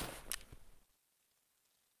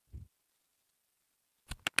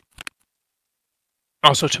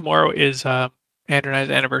 Also, tomorrow is Andrew and I's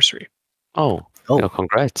anniversary. Oh, Oh. yo,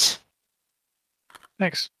 congrats.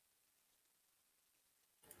 Thanks.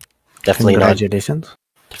 Definitely not. Congratulations.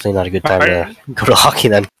 Definitely not a good time to go to hockey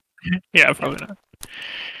then. Yeah, probably not.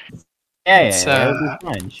 Yeah, It's, it'll be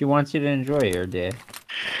fine. She wants you to enjoy your day.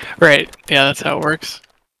 Right. Yeah, that's how it works.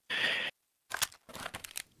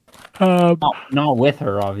 Not with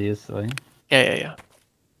her, obviously. Yeah.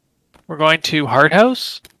 We're going to Hard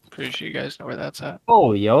House. Pretty sure you guys know where that's at.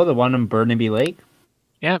 Oh, yo, the one in Burnaby Lake?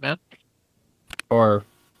 Yeah, man. Or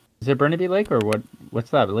is it Burnaby Lake or what? What's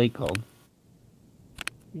that lake called?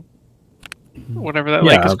 Whatever that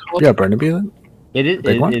lake is called. Yeah, Burnaby. It is.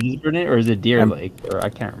 Big one? It is Burnaby, or is it Deer Um, Lake? Or I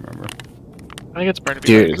can't remember. I think it's Burnaby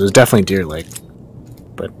Deer. Lake. There's definitely Deer Lake,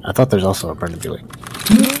 but I thought there's also a Burnaby Lake.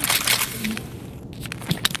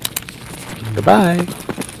 Goodbye.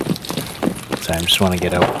 Sorry, I just want to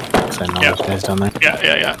get out because I know Yeah. those guys down there.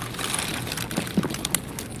 Yeah.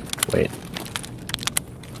 Wait.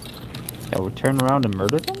 Yeah, we'll turn around and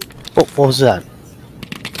murder them? Oh, what was that?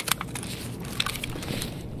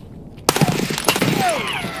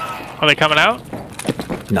 Are they coming out?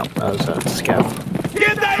 No, that was a scout.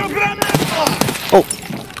 Oh,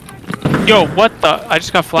 Yo, what the? I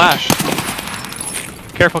just got flashed.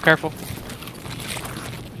 Careful.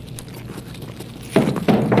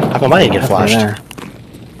 how come I didn't get flashed? There.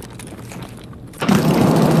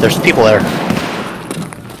 There's people there.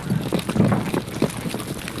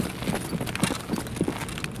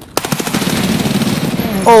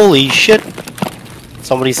 Holy shit!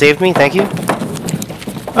 Somebody saved me, thank you.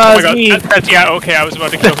 Oh my god, yeah, okay, I was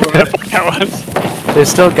about to kill whoever the fuck that was. There's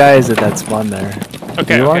still guys at that spawn there.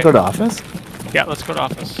 Okay, Do you want okay. to go to office? Yeah, let's go to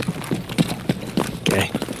office. Okay.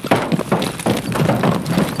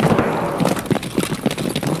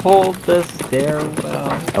 Hold the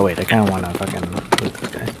stairwell. Oh wait, I kind of want to fucking loot this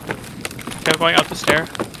guy. Okay, I'm going up the stair.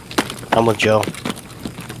 I'm with Joe.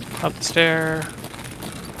 Up the stair.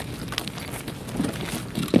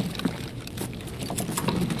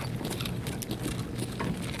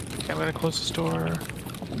 Okay, I'm close this door.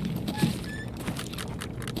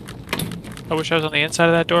 I wish I was on the inside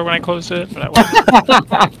of that door when I closed it, but I wasn't.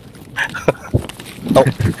 Oh.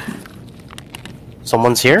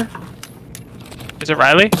 Someone's here? Is it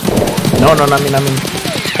Riley? No, not me.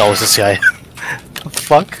 Oh, it's this guy. The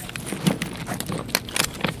fuck?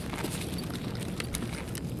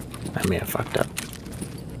 I may have fucked up.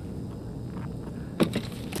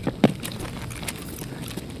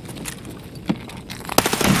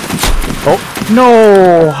 Oh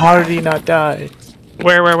no! How did he not die?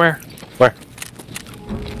 Where? Where?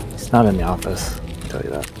 He's not in the office. I'll tell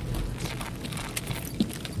you that.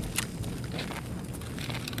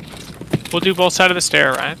 We'll do both sides of the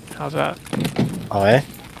stair, Ryan. How's that? Oh, eh?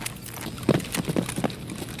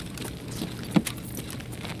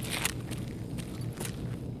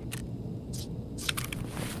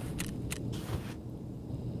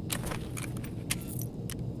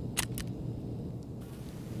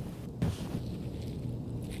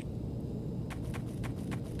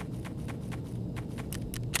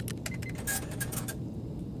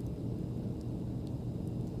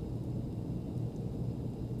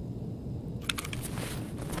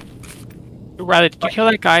 Riley, did you kill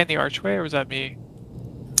that guy in the archway, or was that me?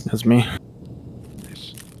 That's me.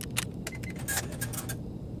 Nice.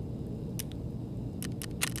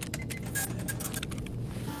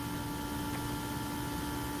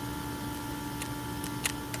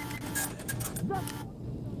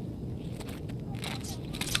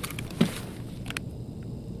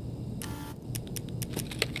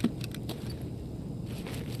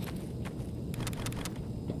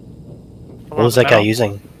 What was that guy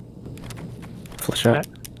using? Flashlight.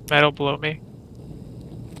 Metal below me.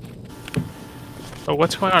 Oh,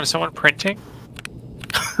 what's going on? Is someone printing?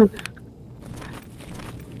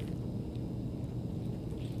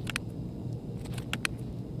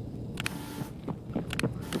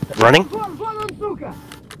 Running?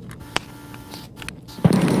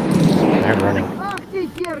 They're running.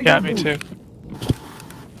 Yeah, me too.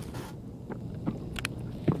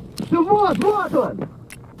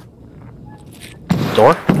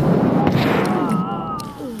 Door?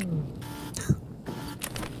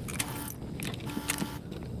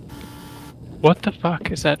 What the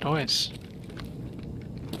fuck is that noise?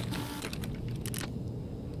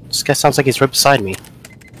 This guy sounds like he's right beside me.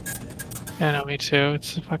 Yeah, no, me too.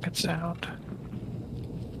 It's the fucking sound.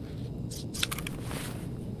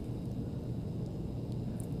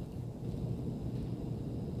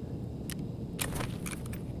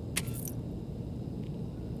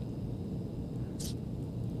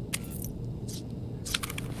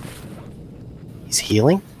 He's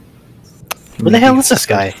healing? He Where may the hell be is this first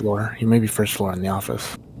guy? Floor. He may be first floor in the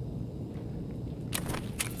office.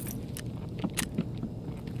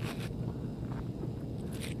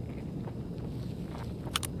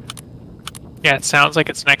 Yeah, it sounds like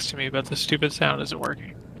it's next to me, but the stupid sound isn't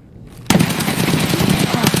working.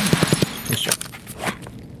 Nice job.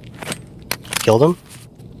 Killed him?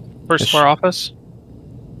 First Yes. floor office?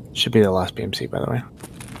 Should be the last BMC, by the way.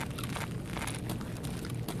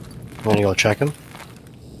 I'm gonna go check him.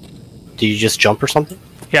 Did you just jump or something?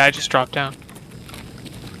 Yeah, I just dropped down.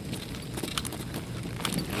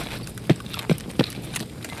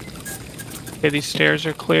 Okay, these stairs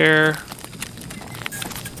are clear.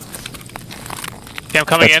 Yeah, I'm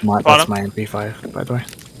coming That's in. my Bottom. MP5, by the way.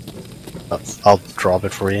 I'll drop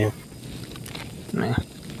it for you. Nah.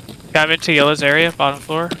 Yeah, I'm into Yilla's area, bottom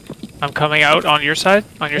floor. I'm coming out on your side.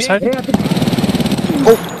 On your side.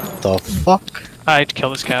 Oh! The fuck? I'd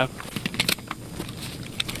kill this cab.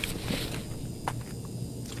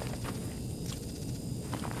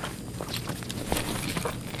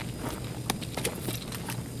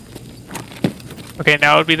 Okay,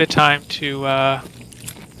 now would be the time to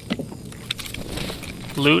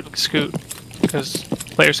loot and scoot, because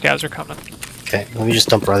player scavs are coming. Okay, let me just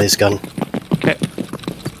dump Riley's gun. Okay.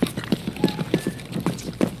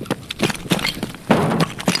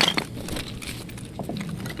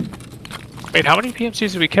 Wait, how many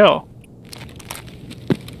PMCs did we kill?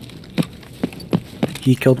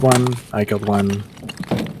 He killed one, I killed one,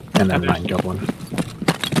 and then And mine killed one.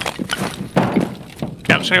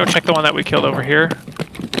 Yeah, I'm just gonna go check the one that we killed over here.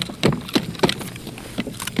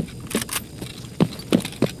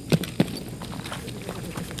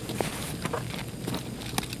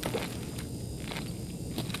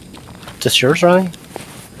 Is this yours, Riley?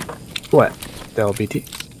 What? The LBT?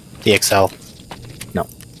 The XL. No,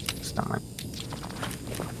 it's not mine.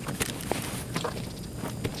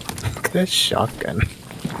 Look at this shotgun.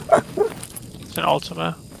 It's an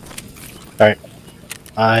Ultima. Alright.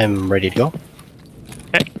 I'm ready to go.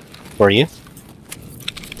 Okay. Where are you?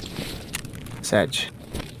 Sedge.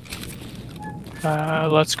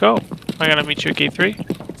 Let's go. I'm gonna meet you at gate 3.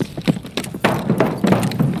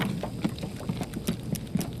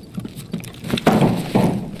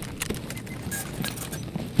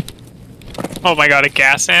 Oh my god, a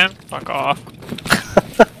gas can? Fuck off.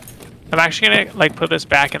 I'm actually gonna like put this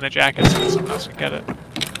back in the jacket so someone else can get it.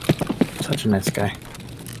 Such a nice guy.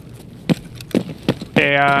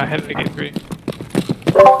 Okay, heading to gate 3.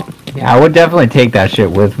 Yeah, I would definitely take that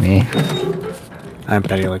shit with me. I'm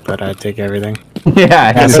petty like that. I'd take everything.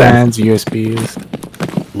 Yeah, Gas yeah. hands,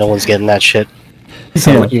 USBs. No one's getting that shit.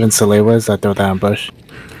 So even Salewas, I throw that in bush.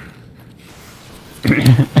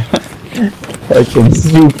 Fucking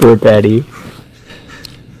super petty.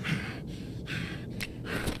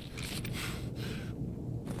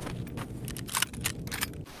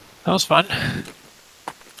 That was fun.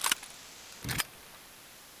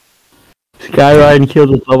 Skyride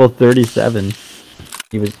killed with level 37.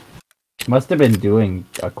 He must have been doing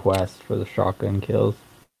a quest for the shotgun kills.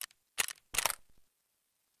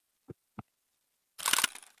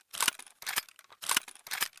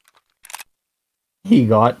 He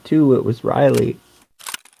got 2, it was Riley.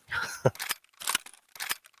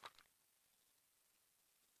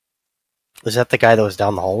 Was that the guy that was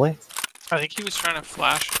down the hallway? I think he was trying to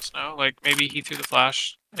flash us now. Like maybe he threw the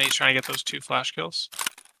flash and he's trying to get those 2 flash kills.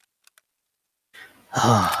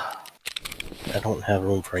 I don't have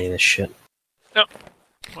room for any of this shit.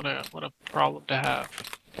 What a problem to have.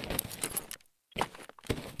 What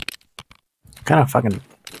kind of fucking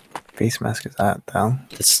face mask is that, though?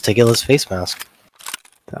 It's Tegila's face mask.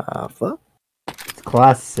 The fuck? It's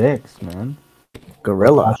class 6, man.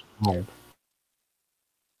 Gorilla. Class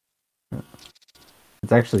 5.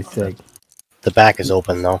 It's actually sick. The back is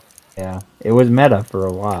open though. Yeah, it was meta for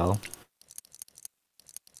a while.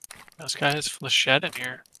 This guy has flechette in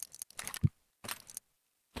here.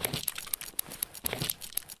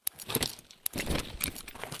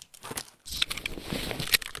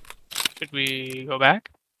 Should we go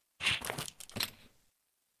back?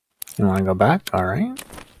 You want to go back? All right.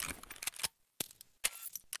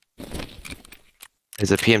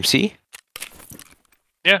 Is it PMC?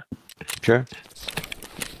 Yeah. Sure.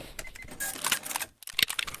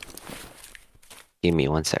 Give me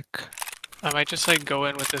 1 sec. I might just like go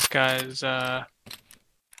in with this guy's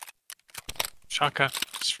shotgun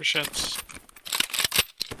just for shits.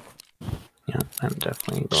 Yeah, I'm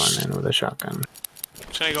definitely going in with a shotgun.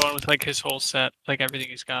 Just gonna go in with like his whole set, like everything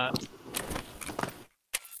he's got.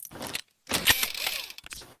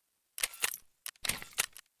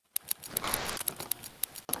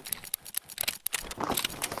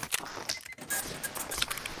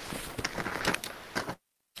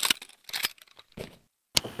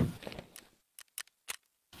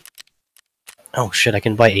 Oh shit, I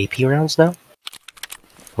can buy AP rounds now?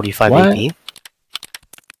 45 What? AP?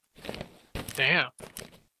 Damn.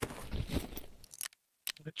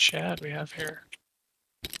 The Chad we have here.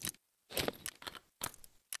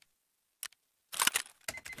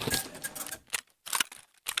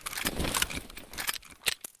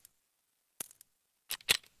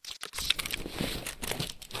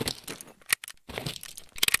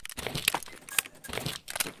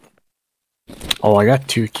 Oh, I got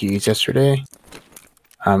 2 keys yesterday.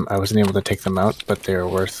 I wasn't able to take them out, but they were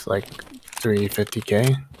worth like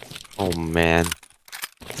 350k. Oh man.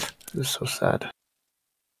 It was so sad.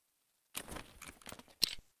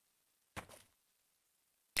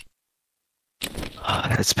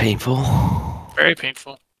 That's painful. Very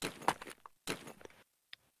painful.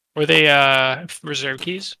 Were they reserve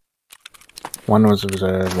keys? One was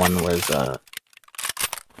reserve, one was what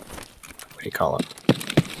do you call it?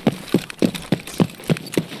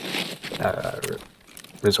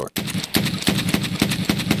 Resort. This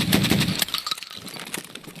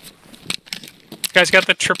guy's got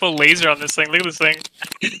the triple laser on this thing. Look at this thing.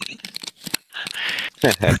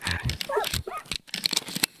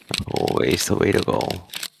 Always the way to go.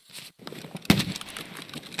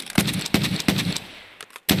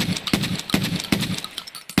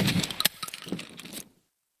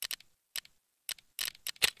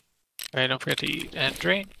 Alright, don't forget to eat and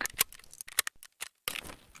drink.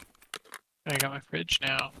 I got my fridge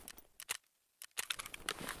now.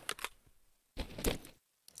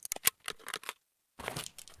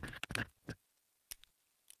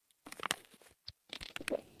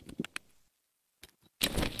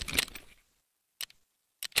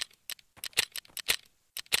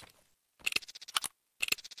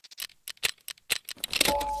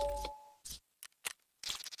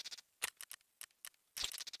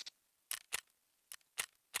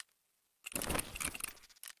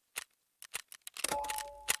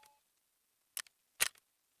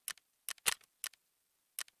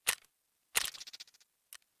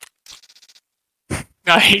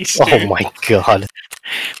 Nice, Oh dude. my god.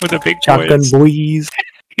 With the big Shotgun boys. boys.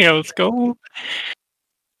 Yeah, let's go.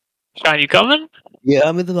 Sean, you coming? Yeah,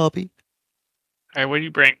 I'm in the lobby. Alright, what do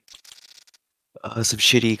you bring? Some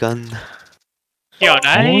shitty gun. Yo,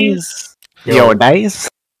 nice. Boys. Yo, nice.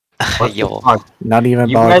 What the Yo. fuck? Not even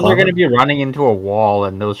You guys are balaclava? gonna be running into a wall,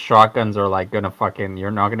 and those shotguns are like gonna fucking.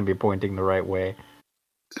 You're not gonna be pointing the right way.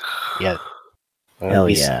 Yeah. Hell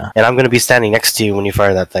yeah. And I'm gonna be standing next to you when you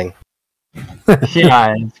fire that thing.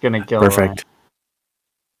 Yeah, it's gonna kill. Perfect.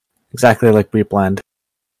 Exactly like we planned.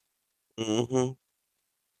 Mm-hmm.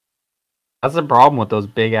 That's the problem with those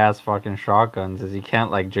big ass fucking shotguns is you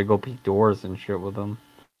can't like jiggle peek doors and shit with them.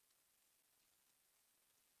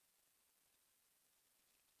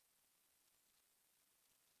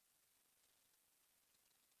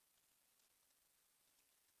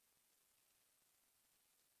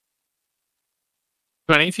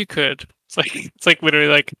 Funny if you could. It's like literally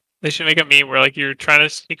like they should make a meme where like you're trying to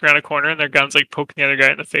sneak around a corner and their gun's like poking the other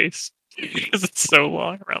guy in the face because it's so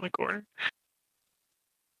long around the corner.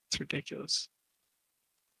 It's ridiculous.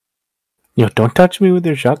 Yo, don't touch me with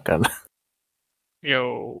your shotgun.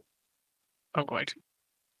 Yo, I'm going to.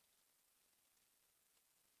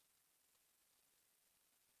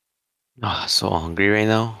 Oh, so hungry right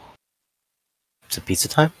now. Is it pizza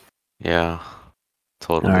time? Yeah,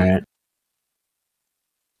 totally. Alright.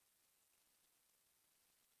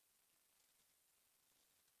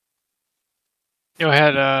 Yo, I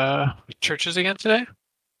had churches again today.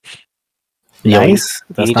 Yeah, Nice.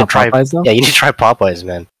 You That's need not to try. Popeyes though? Yeah, you need to try Popeyes,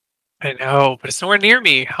 man. I know, but it's nowhere near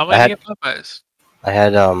me. How am I I gonna get Popeyes? I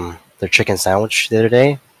had their chicken sandwich the other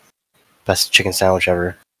day. Best chicken sandwich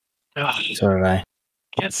ever. Ugh, So did I.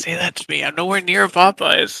 can't say that to me. I'm nowhere near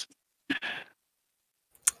Popeyes.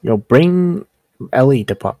 Yo, bring Ellie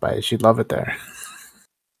to Popeyes. She'd love it there.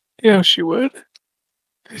 Yeah, she would.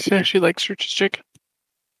 She actually likes church's chicken.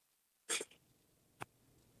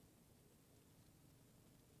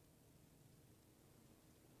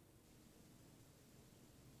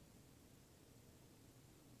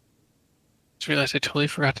 Just realized I totally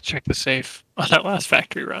forgot to check the safe on that last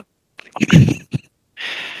factory run.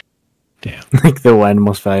 Damn. Like the one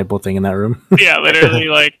most valuable thing in that room. Yeah, literally,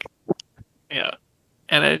 like, yeah.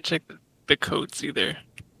 And I didn't check the codes either.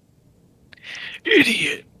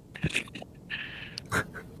 Idiot.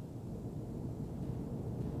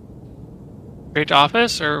 Straight to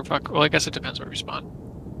office or fuck? Well, I guess it depends where we spawn.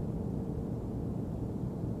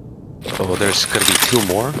 Oh, there's gonna be 2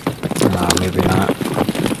 more. Nah, maybe not.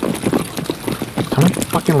 How many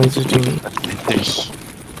fucking lasers do you need?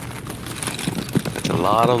 That's a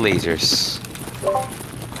lot of lasers.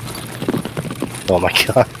 Oh my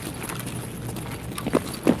god.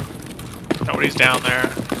 Nobody's down there.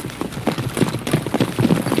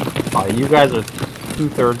 Oh, you guys are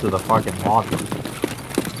 2/3 of the fucking lobby.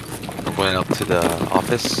 I'm going up to the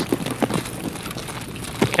office.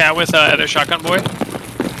 Cat with other shotgun boy.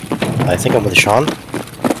 I think I'm with Sean.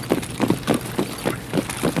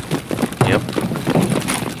 Yep.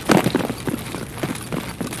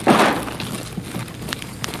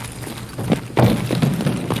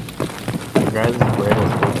 You guys are great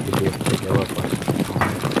as supposed to be able to go up.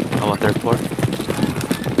 I'm on 3rd floor.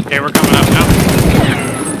 Okay, we're coming up now.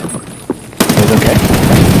 Is it okay?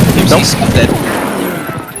 Nope. I'm dead.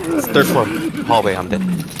 3rd floor. Hallway, I'm dead.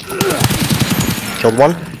 Killed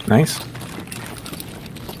one. Nice.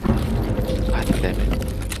 God damn it.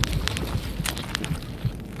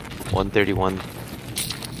 131.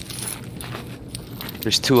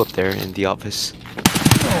 There's 2 up there in the office.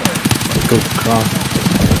 Go across.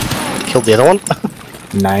 Killed the other one.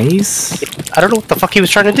 Nice. I don't know what the fuck he was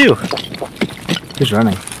trying to do. Who's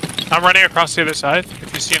running? I'm running across the other side.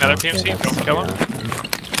 If you see another Okay, PMC, that's- don't kill him. yeah.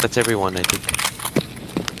 That's everyone, I think.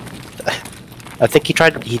 I think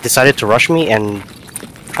he decided to rush me and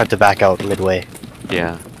tried to back out midway.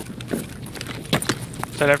 Yeah.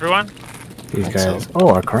 Is that everyone? These Think so. guys. Oh,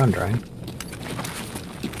 our Quran drawing.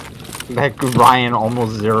 That Ryan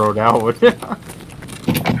almost zeroed out.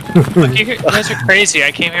 Look, you guys are crazy.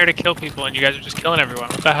 I came here to kill people and you guys are just killing everyone.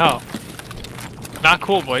 What the hell? Not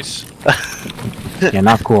cool, boys. Yeah,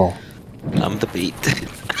 not cool. I'm the beat.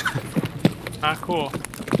 Not cool.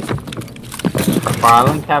 The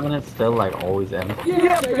filing cabinet's still like always empty.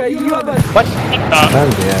 Uh, Oh,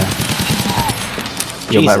 yeah.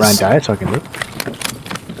 You'll let Ryan Jesus. die so I can loot.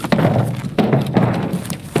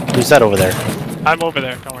 Who's that over there? I'm over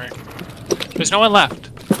there. Don't worry. There's no one left.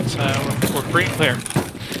 So we're free and clear.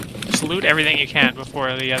 Just loot everything you can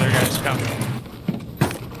before the other guys come.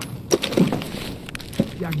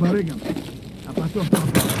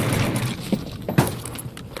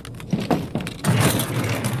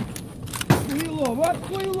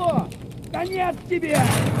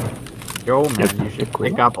 Yo, man, you should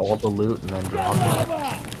pick up all the loot and then drop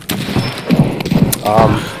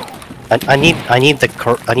it. I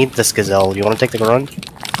need this gazelle. You want to take the run?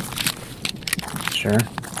 Sure.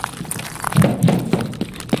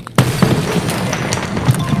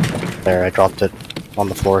 There, I dropped it on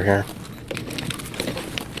the floor here.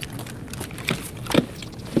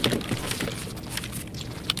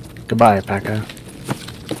 Goodbye, Pekka.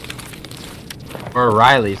 Or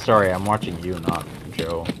Riley, sorry, I'm watching you, not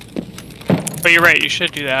Joe. But you're right, you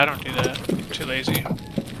should do that. I don't do that. I'm too lazy.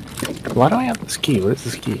 Why do I have this key? What is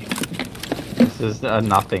this key? This is a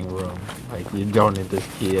nothing room. Like, you don't need this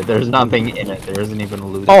key. There's nothing in it. There isn't even a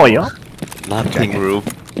loot. Oh, yo. Nothing room.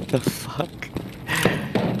 The fuck?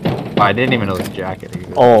 Oh, I didn't even know this jacket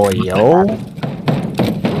existed. Oh, yo.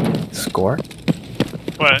 Score?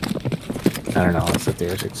 What? I don't know. It's a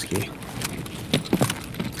 6 key.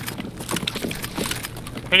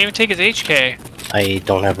 Couldn't even take his HK. I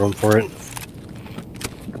don't have room for it.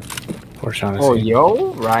 Poor Shaughnessy. Oh,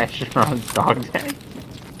 yo? Restaurant's dog day?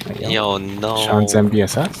 Yo, no. Sean's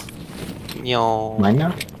MBSS? Yo. Mine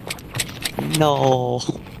now? No.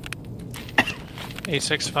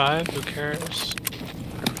 865, who cares?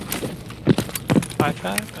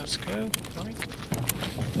 5-5, that's good. Doink.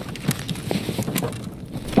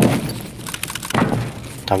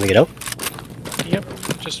 Time to get out. Yep,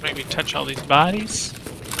 just maybe touch all these bodies.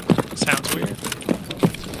 Sounds weird.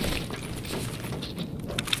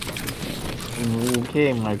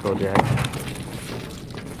 Okay, Michael Jackson.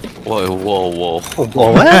 Whoa, whoa, whoa.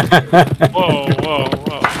 Whoa, what? Whoa, whoa,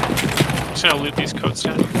 whoa. Just gonna loot these coats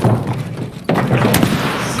down.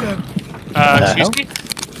 Excuse me?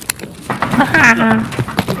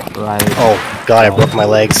 Riley. Oh god, I broke my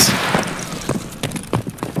legs.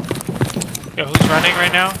 Yo, who's running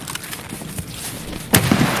right now?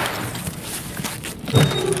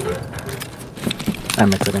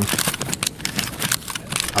 I'm exiting.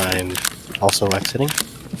 I'm also exiting.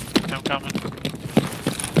 I'm coming.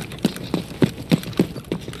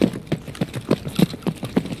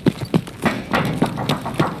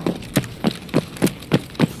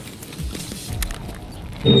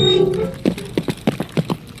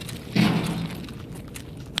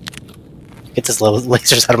 Get this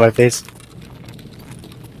lasers out of my face.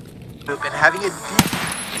 We've been having a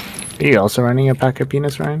Are you also running a pack of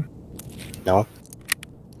peanuts, Ryan? No,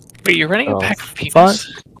 Wait, you're running Oh, a pack of fuck.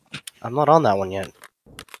 peanuts? I'm not on that one yet.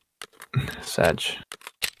 Sag.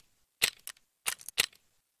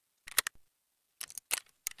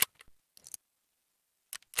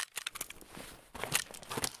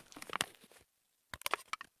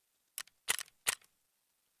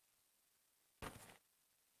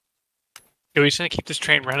 Are we just gonna keep this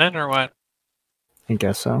train running or what? I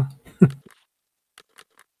guess so.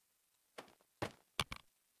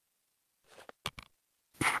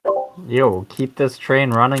 Yo, keep this train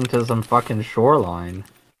running to some fucking shoreline.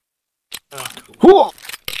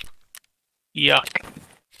 Yuck.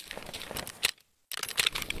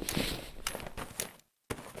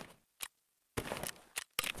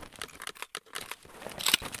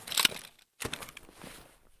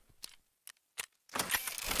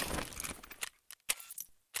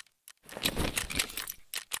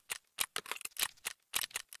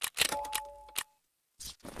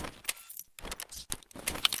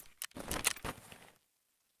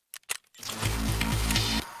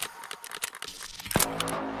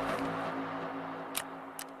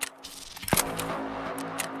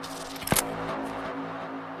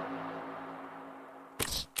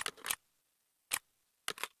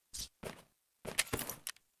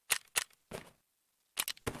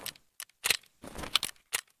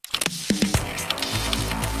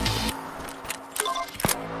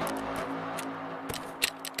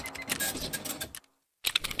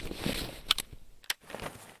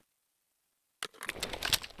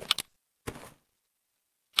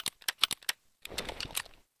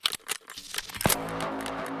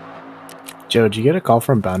 Joe, did you get a call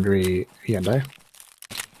from Boundary Hyundai?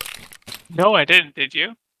 No, I didn't. Did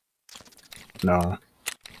you? No.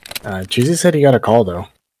 Cheesy said he got a call, though.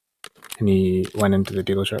 And he went into the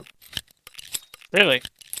dealership. Really?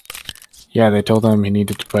 Yeah, they told him he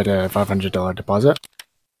needed to put a $500 deposit.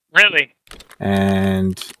 Really?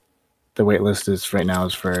 And the wait list is right now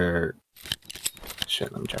is for...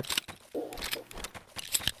 Shit, let me check.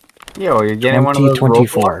 Yo, you're getting one of those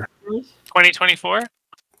 2024. 2024?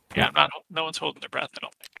 Yeah, I'm not. No one's holding their breath. I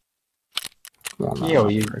don't think. Well, no, Yo,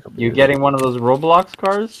 not you for a couple you years. getting one of those Roblox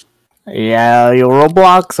cars? Yeah, yo,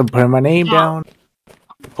 Roblox, I'm putting my name down.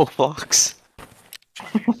 Roblox.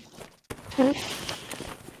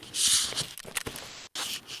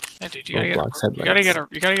 Yeah, dude, you gotta get Roblox a, you gotta get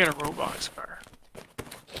headlights. a you gotta get a Roblox car.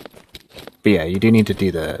 But yeah, you do need to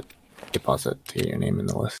do the deposit to get your name in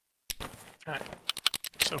the list.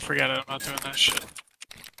 So forget it. I'm not doing that shit.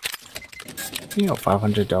 You know,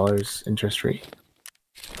 $500 interest free.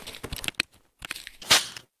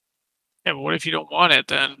 Yeah, but what if you don't want it?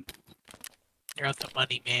 Then you're out the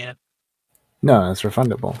money, man. No, it's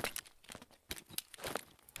refundable.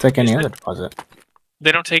 It's like any Is other it? deposit.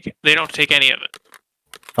 They don't take any of it.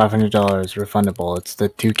 $500 refundable. It's the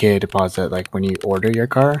 2K deposit, like when you order your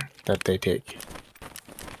car, that they take.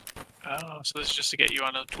 Oh, so this is just to get you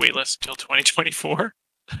on a wait list until 2024.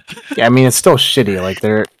 Yeah, I mean it's still shitty. Like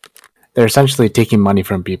they're essentially taking money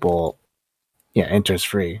from people, yeah, interest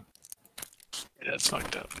free, Yeah, that's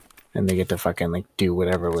fucked up. and they get to fucking like do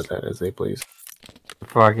whatever with it as they please.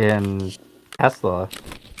 Fucking Tesla.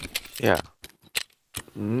 Yeah.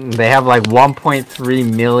 They have like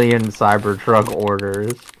 1.3 million Cybertruck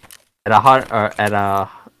orders at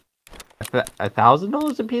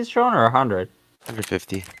 $1,000 a piece, Sean, or 100?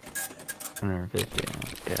 150.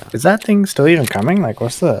 150. Yeah. Is that thing still even coming? Like,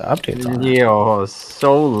 what's the updates on it? Yo,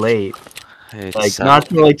 so late. It's Like not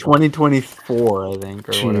till like 2024, I think,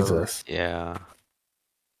 or whatever. Jesus, Yeah.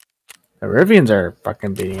 the Rivians are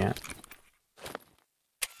fucking beating it.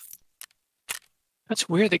 That's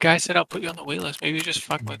weird. The guy said I'll put you on the wait list. Maybe he just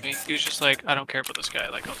fucked with me. He was just like, I don't care about this guy.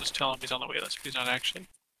 Like, I'll just tell him he's on the wait list. But he's not actually.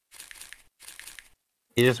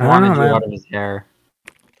 He just I don't wanted know, you man. out of his hair.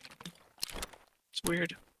 It's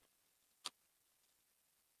weird.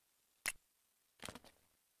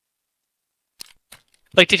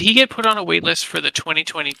 Like, did he get put on a wait list for the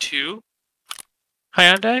 2022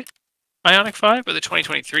 Hyundai Ioniq 5 or the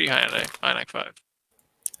 2023 Hyundai Ioniq 5?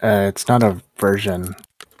 It's not a version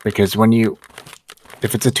because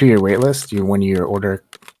if it's a 2-year wait list, when you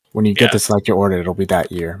get Yeah. to select your order, it'll be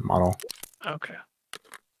that year model. Okay.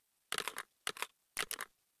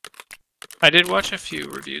 I did watch a few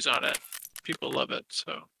reviews on it. People love it,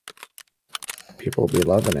 so. People be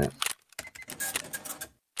loving it.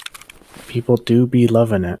 People do be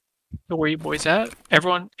loving it. So where you boys at?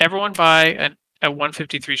 Everyone buy a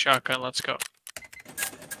 153 shotgun. Let's go.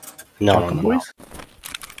 No, Shotgun no. boys?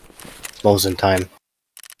 Lows in time.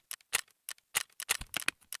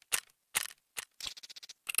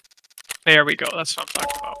 There we go. That's what I'm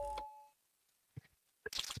talking about.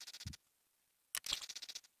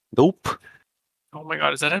 Nope. Oh my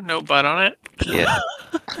god, is that a no butt on it? Yeah.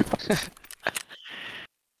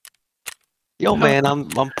 Yo, man, I'm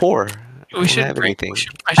poor. I don't have anything.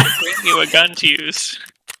 I should bring you a gun to use.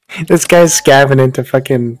 This guy's scabbing into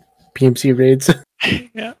fucking PMC raids.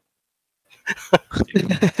 Yeah.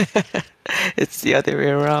 It's the other way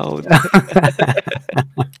around.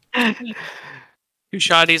 2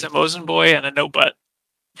 shotties, a Mosin boy, and a no butt.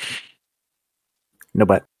 No,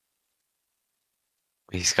 but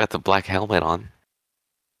He's got the black helmet on.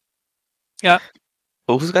 Yeah.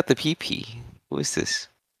 Oh, who's got the PP? Who is this?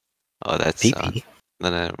 Oh, that's PP. no,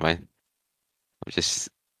 never mind. I'm just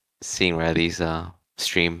seeing Riley's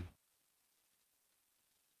stream.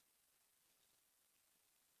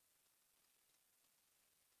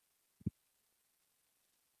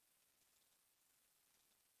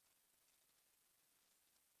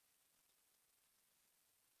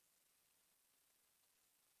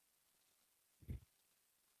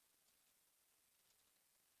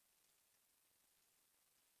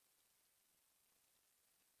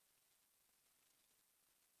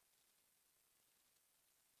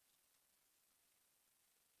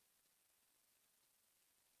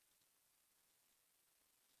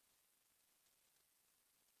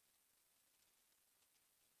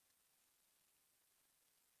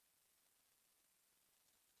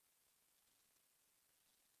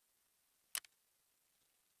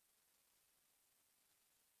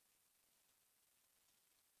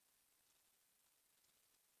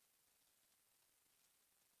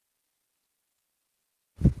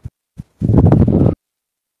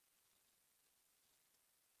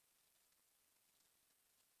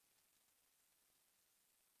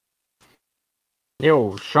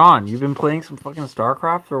 Yo, Sean, you been playing some fucking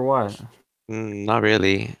StarCraft or what? Not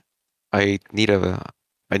really. I need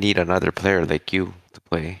another player like you to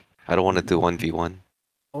play. I don't want to do 1v1.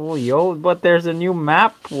 Oh, yo, but there's a new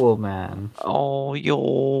map pool, man. Oh,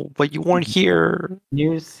 yo, but you weren't here.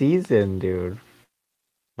 New season, dude.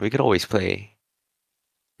 We could always play.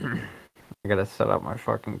 I gotta set up my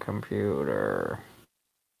fucking computer.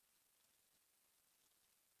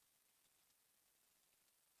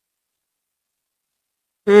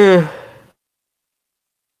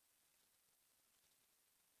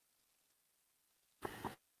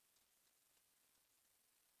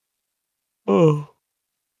 Oh.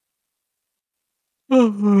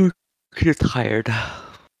 You're tired.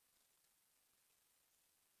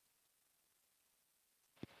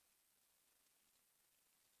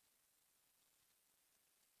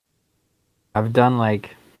 I've done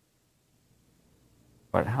like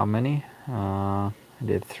what? How many? I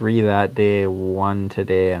did 3 that day, 1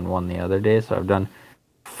 today, and 1 the other day. So I've done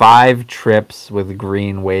 5 trips with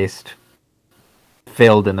green waste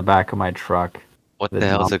filled in the back of my truck. What With the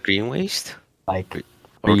hell is not- a green waste? Like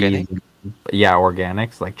Organic? trees, yeah,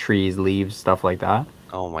 organics like trees, leaves, stuff like that.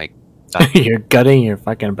 Oh my. You're gutting your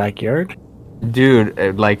fucking backyard? Dude,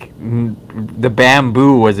 the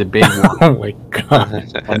bamboo was a big one. Oh my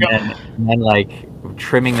god. and then like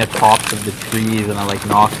trimming the tops of the trees, and I like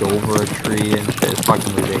knocked over a tree and shit. It's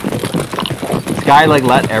fucking ridiculous. This guy like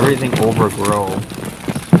let everything overgrow.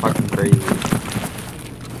 Fucking crazy.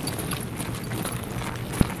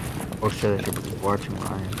 Oh shit, I should be watching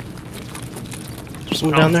Ryan. There's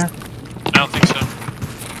someone down there? I don't think so.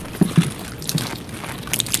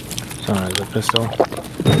 Someone has a pistol.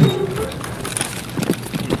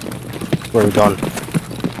 Where are we going?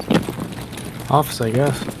 Office, I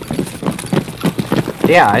guess.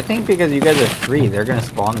 Yeah, I think because you guys are 3, they're gonna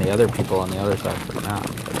spawn the other people on the other side of the map.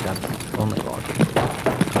 Like, that's only logical.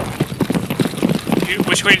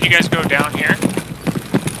 Which way did you guys go? Down here?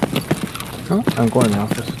 Huh? I'm going to the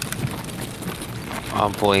office.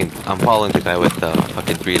 I'm following the guy with the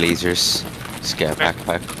fucking 3 lasers. Scare Okay.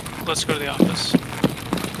 backpack. Let's go to the office.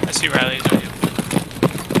 I see Riley's on you.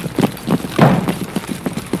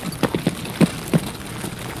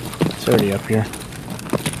 It's already up here.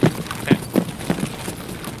 Okay.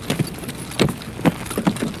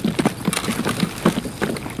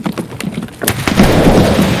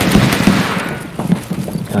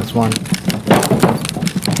 That's one.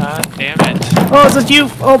 God damn it. Oh, is it you?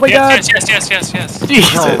 Oh my god! Yes.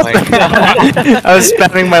 Jesus! Oh my god. I was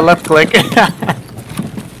spamming my left click.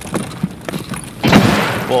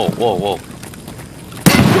 Whoa.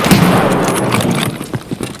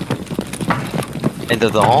 End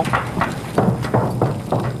of the hall?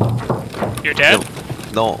 You're dead?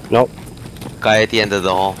 No. Nope. Guy at the end of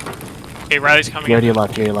the hall. Okay, Riley's coming You in.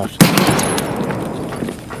 already left,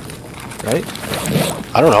 Right?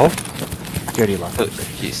 I don't know. You already left. Oh,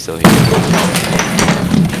 he's still here.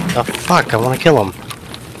 Oh fuck, I wanna kill him.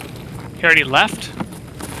 He already left?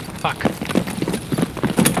 Fuck.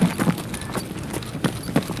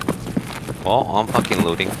 Well, I'm fucking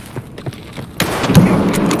looting.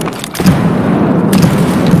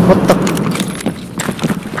 What the?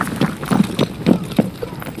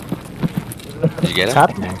 Did you get What's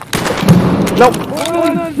him? happening? Nope.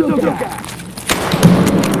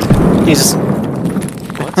 Jesus.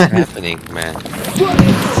 What's happening, man?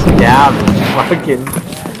 Yeah, fucking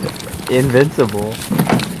invincible.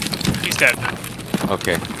 He's dead.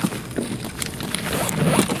 Okay.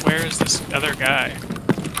 But where is this other guy?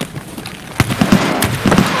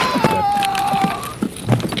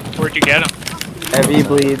 Where'd you get him? Heavy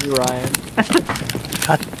bleeds, Ryan.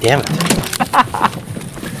 God damn it.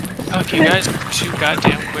 Fuck, you guys shoot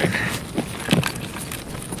goddamn quick.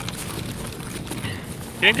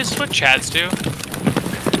 You think this is what Chads do?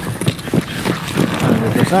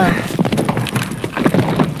 100%.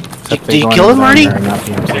 Except they Did you go kill on him already? there and not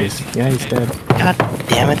the MCs. Yeah, he's dead. God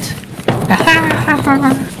damn it.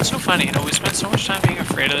 It's so funny, you know, we spent so much time being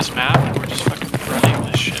afraid of this map, and we're just fucking running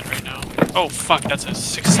this shit right now. Oh fuck, that's a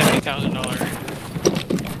 $70,000.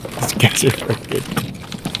 These guys are wicked.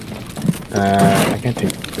 I can't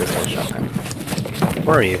take this whole shotgun.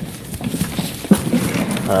 Where are you?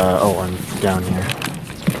 Oh, I'm down here.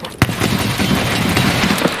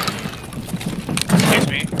 Excuse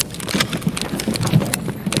me.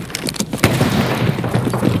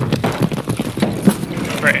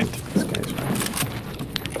 Right. This guy's fine.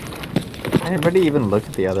 Anybody even look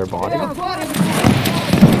at the other body?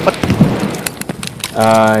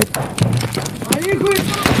 I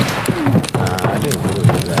didn't really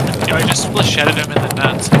do that. Yo, I just split-shedded him in the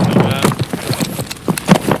nuts. I feel bad.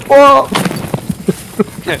 Whoa!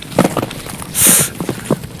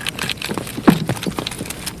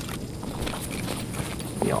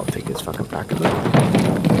 Y'all take his fucking back of it.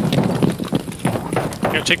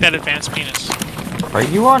 Yo, take that advanced penis. Are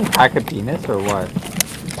you on pack of penis or what?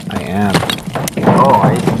 I am. Oh,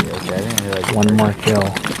 I see. Okay, I didn't realize. you One were- more kill.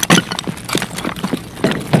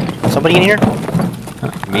 Somebody in here?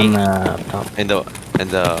 Me? I'm top. In the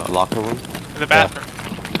locker room? In the bathroom. Oh.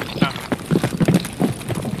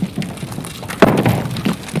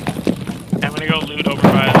 I'm gonna go loot over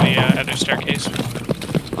by the other staircase.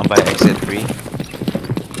 I'm by exit 3.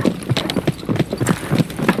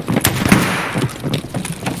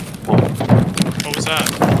 Whoa, What was that?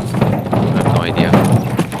 I have no idea.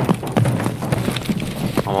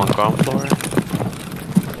 on ground floor?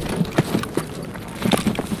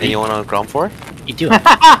 Anyone on ground floor? You do. The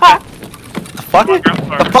fuck? I'm on ground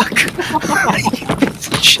floor. Fuck!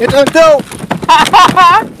 Shit, oh no!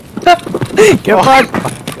 Get fucked!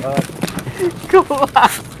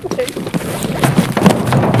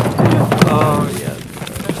 Oh yes.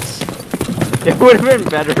 It would have been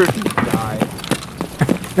better if you died.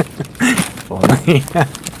 Only.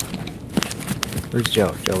 Where's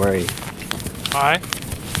Joe? Joe, where are you? Why?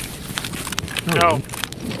 No.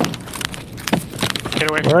 Get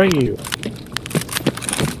away from Where are you?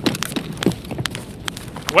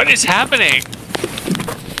 What is happening?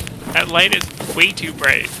 That light is way too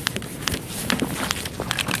bright.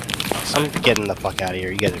 I'm getting the fuck out of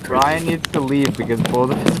here. You guys are crazy. Ryan needs to leave because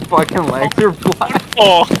both of his fucking legs are black.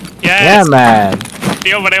 Oh, yes. Yeah, man.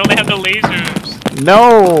 Yo, but I only have the lasers.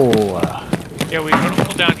 No. Yeah, we don't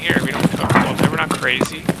hold down here. We don't cook. We're not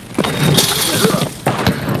crazy.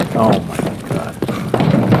 Oh my god.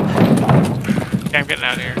 Yeah, I'm getting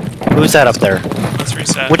out of here. Who's that up there? Let's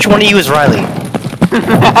reset. Which one of you is Riley?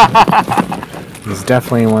 He's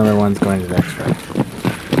definitely one of the ones going to the extract.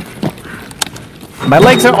 My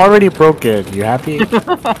legs are already broken. You happy?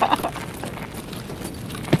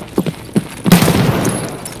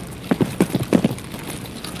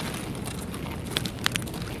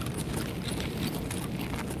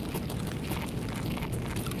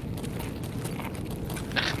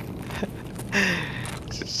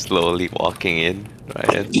 Just slowly walking in,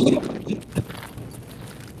 Ryan.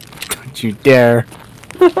 Don't you dare.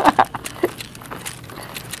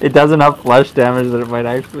 It does enough flesh damage that it might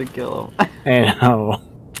actually kill him. I know.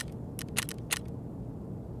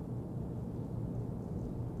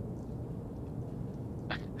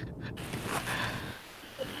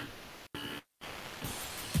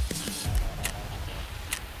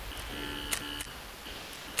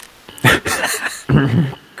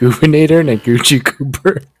 Goobinator and a Gucci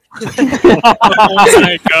Goober. Oh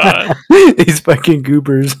my god. These fucking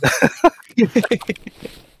goobers.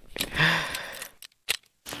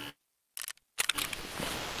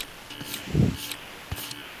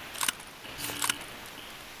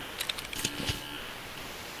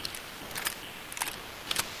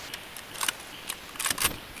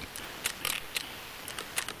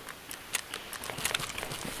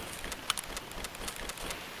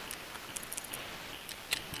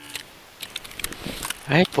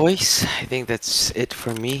 Alright, boys. I think that's it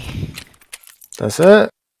for me. That's it.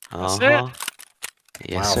 That's it. Uh-huh.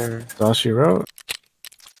 Yes, Wow. sir. That's all she wrote.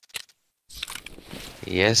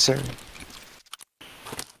 Yes, sir.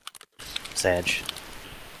 Sag.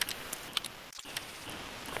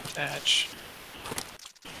 Edge.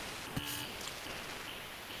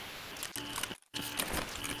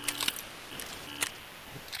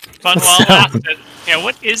 Fun while it lasted. Yeah,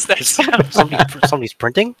 what is that sound? Somebody's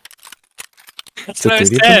printing? That's It's a what I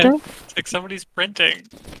 3D said. printer? It's like somebody's printing.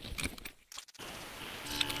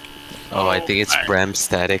 Oh, I think it's my. Bram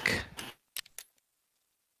static.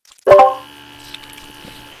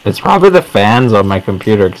 It's probably the fans on my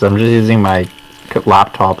computer because I'm just using my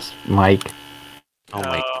laptop's mic. Oh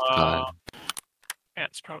my god. Yeah,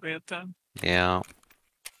 it's probably it then. Yeah.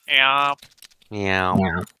 Yeah. Yeah.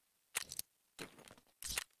 Yeah.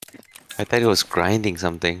 I thought it was grinding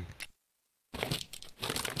something.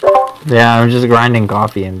 Yeah, I'm just grinding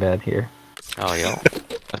coffee in bed here. Oh, yo.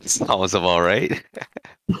 That sounds about right.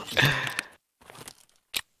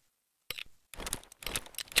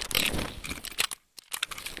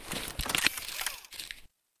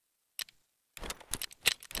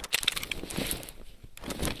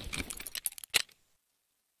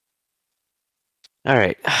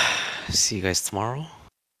 Alright. See you guys tomorrow.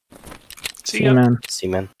 See See ya. you, man. See,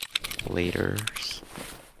 man. Later.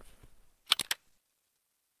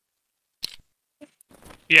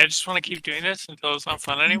 Yeah, I just want to keep doing this until it's not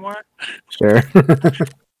fun anymore. Sure.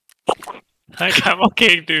 Like, I'm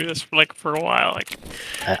okay to do this for like for a while. Like,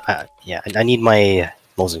 Yeah, I need my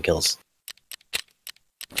Mosin kills.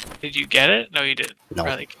 did you get it? No, you didn't. No.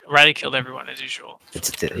 Riley killed everyone as usual.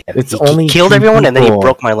 It's he only killed 2 everyone and then he people.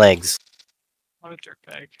 broke my legs. What a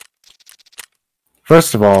dirtbag.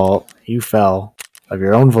 First of all, you fell of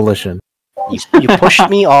your own volition. You pushed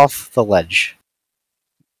me off the ledge.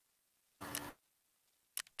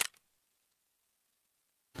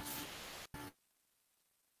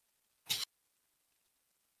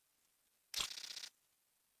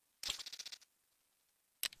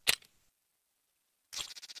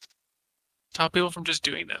 Stop people from just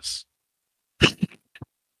doing this.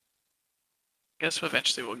 Guess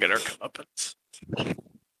eventually we'll get our comeuppance.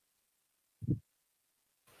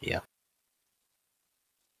 Yeah.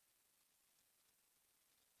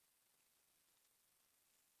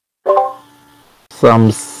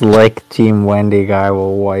 Some slick Team Wendy guy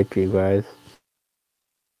will wipe you guys.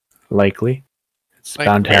 Likely. It's Like,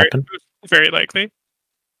 bound to very, happen. very likely.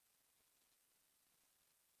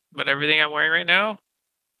 But everything I'm wearing right now,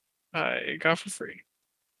 I got for free.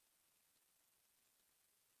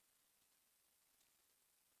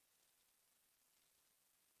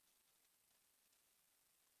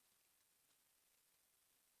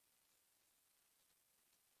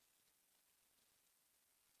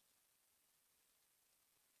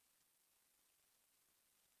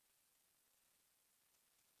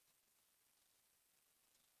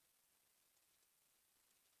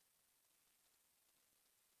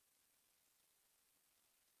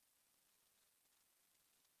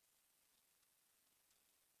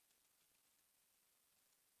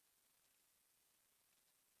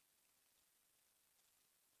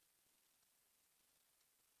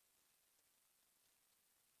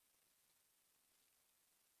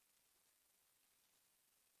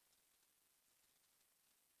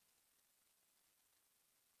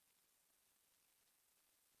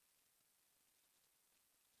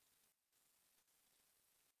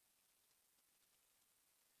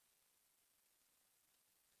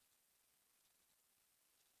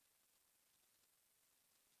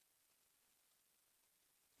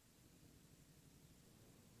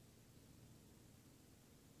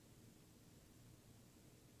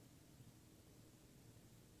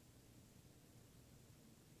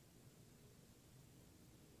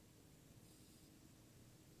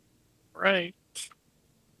 Right.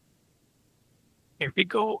 Here we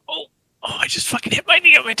go. Oh, I just fucking hit my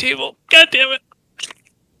knee on my table. God damn it.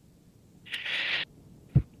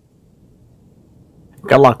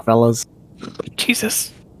 Good luck, fellas.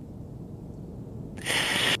 Jesus.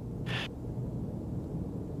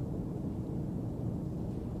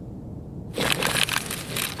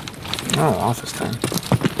 Oh, office time.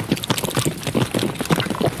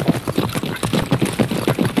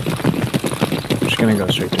 I'm just gonna go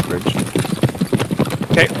straight to bridge.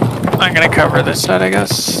 Okay, I'm gonna cover this side, I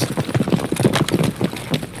guess.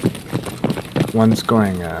 One's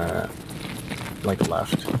going, like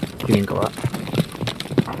left. He didn't go up.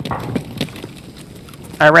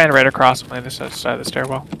 I ran right across on the other side of the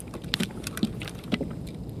stairwell.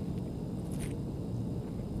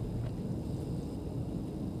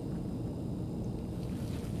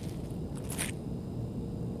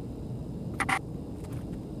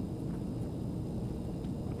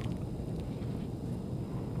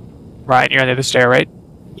 Ryan, you're on the other stair, right?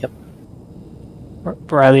 Yep.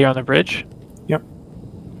 Riley, you're on the bridge? Yep.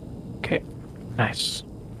 Okay, nice.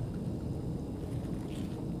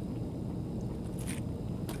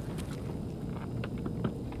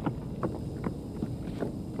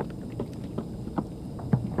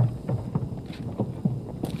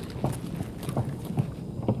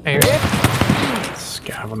 Hey,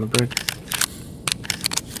 Scav on the bridge.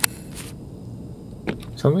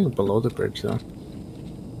 Something below the bridge, though.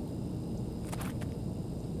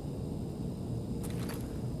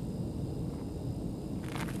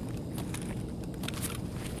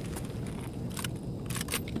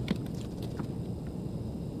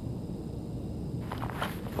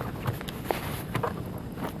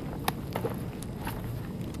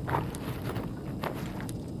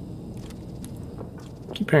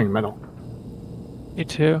 Keep hearing metal. me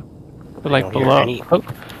too. But I like don't hear below. any- Oh,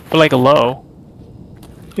 but like low.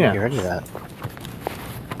 Yeah. You heard of that?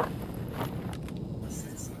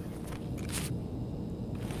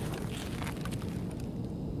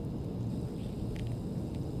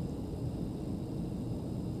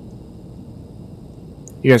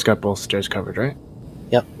 You guys got both stairs covered, right?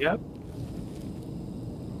 Yep.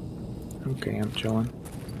 Okay, I'm chilling.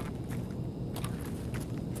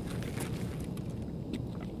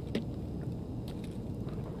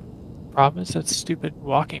 Problem is that stupid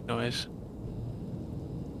walking noise.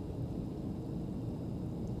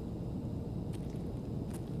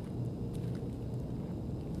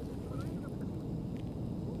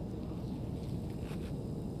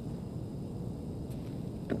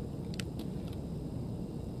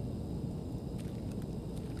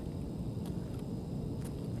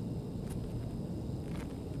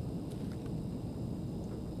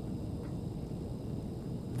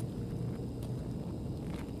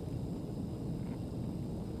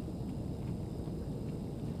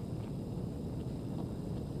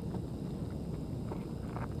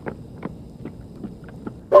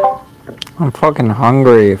 I'm fucking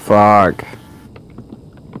hungry, fuck.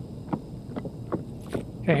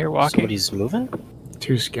 Okay, here walking. Somebody's moving?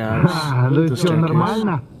 Two scavs. The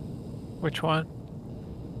staircase. Which one?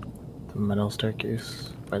 The metal staircase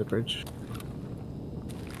by the bridge.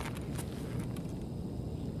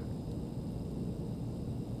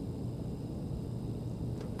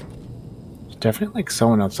 definitely like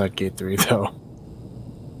someone outside gate 3 though.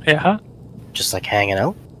 Yeah. Just like hanging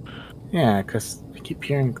out. Yeah, because I keep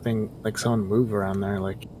hearing like someone move around there,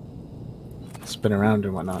 like spin around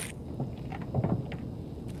and whatnot.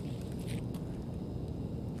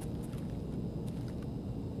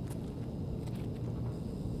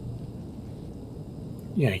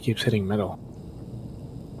 Yeah, he keeps hitting metal.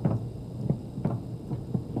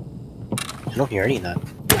 I don't hear any of that.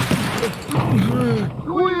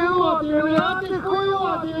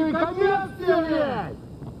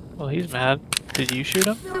 Well, he's mad. Did you shoot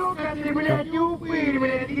him?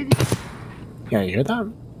 Yeah, you hear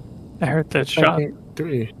that? I heard that It's like shot. gate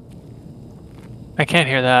 3. I can't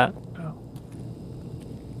hear that. Oh.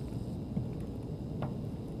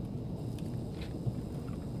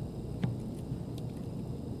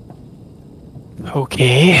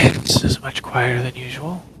 Okay, this is much quieter than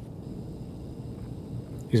usual.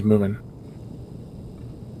 He's moving.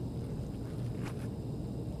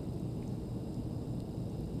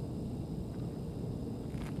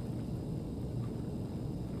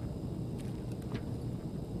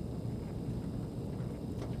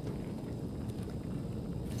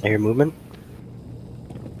 I hear movement.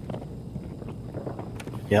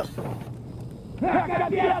 Yep.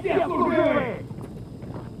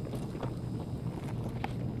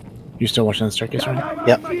 You still watching the staircase right now?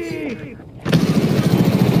 Yep.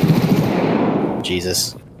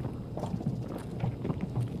 Jesus.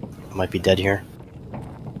 I might be dead here.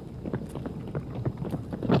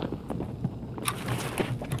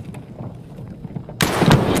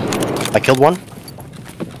 I killed one.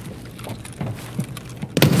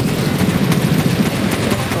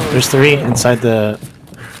 There's 3 inside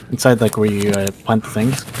like where you plant the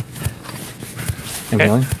things. I'm Okay.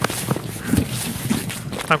 healing.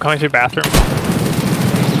 I'm coming through bathroom.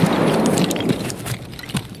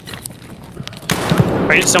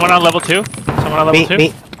 Wait, someone on level 2? Someone on level 2?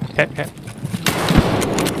 Me. Okay, okay.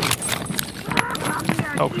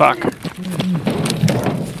 Oh, fuck.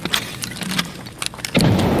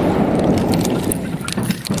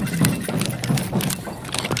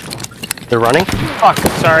 They're running. Fuck,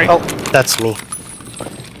 sorry. Oh, that's me.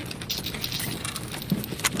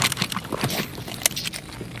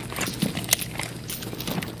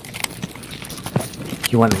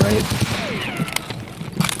 He went right.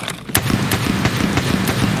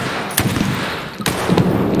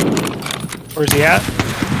 Where's he at?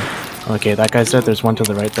 Okay, that guy's dead. There's one to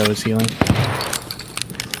the right that was healing.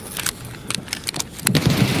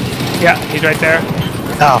 Yeah, he's right there.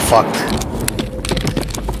 Ah, fuck.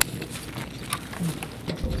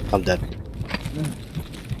 I'm dead.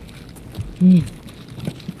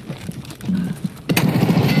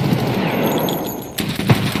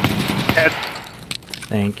 Dead.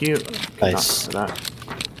 Thank you. Nice. Not for that.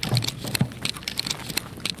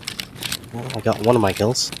 Well, I got one of my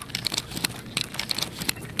kills.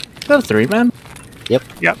 Is that a 3 man? Yep.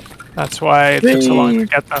 That's why it took so long to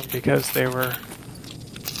get them, because they were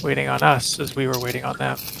waiting on us as we were waiting on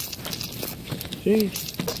them. Jeez.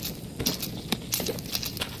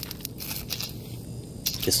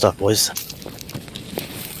 Good stuff, boys.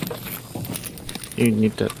 You need me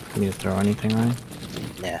to throw anything, Ryan?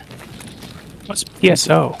 Nah. What's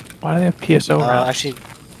PSO? Why do they have PSO around? Actually,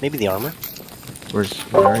 maybe the armor. Where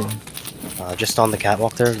are you? Just on the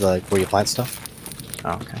catwalk there, like where you plant stuff.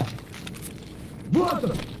 Oh, okay.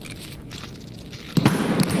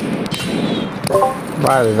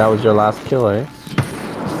 Riley, that was your last kill, eh?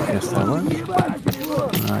 Yes, that was.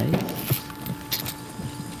 Nice.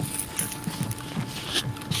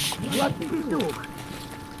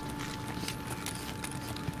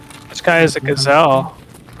 This guy is a gazelle.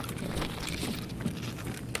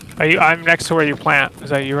 I'm next to where you plant. Is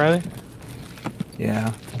that you, Riley?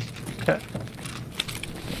 Yeah. Okay.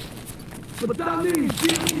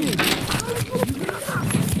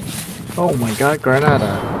 Oh my god,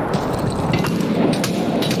 Granada.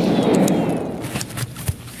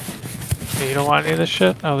 Okay, you don't want any of this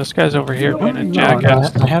shit? Oh, this guy's over here being a No,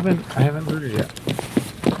 jackass. I haven't looted yet.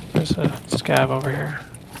 There's a scab over here.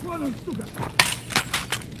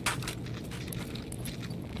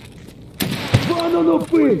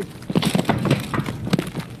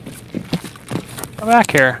 Come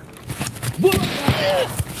back here.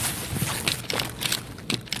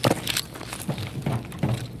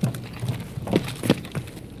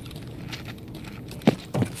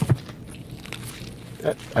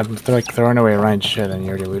 I'm like throwing away Ryan's shit and you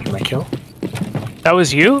already looted my kill. That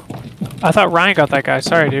was you? I thought Ryan got that guy.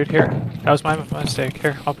 Sorry, dude. Here. That was my mistake.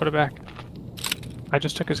 Here, I'll put it back. I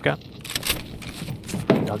just took his gun.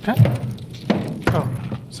 Dog tag? Oh,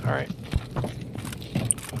 sorry.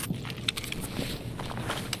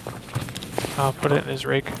 I'll put it in his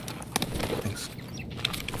rig. Thanks.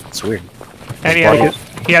 It's weird. And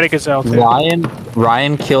he had a gazelle too.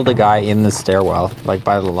 Ryan killed a guy in the stairwell, like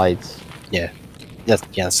by the lights. Yeah. That's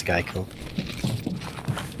the guy I killed.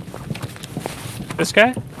 This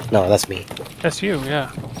guy? No, that's me. That's you,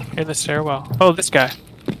 yeah. In the stairwell. Oh, this guy.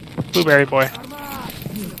 Blueberry boy.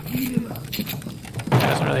 He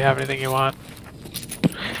doesn't really have anything you want.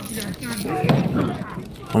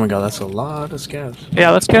 Oh my god, that's a lot of scabs.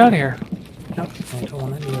 Yeah, let's get out of here. Nope, I don't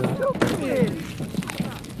want any of that.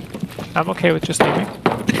 I'm okay with just leaving.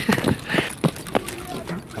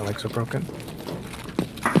 My legs are broken.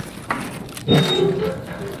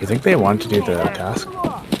 You think they want to do the task?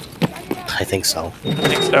 I think so. I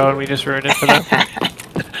think so, and we just ruined it for them.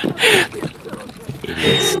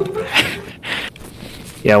 Idiots.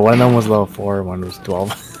 Yeah, one of them was level 4, one was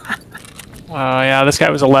 12. Oh yeah, this guy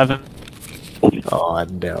was 11. Oh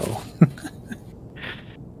no.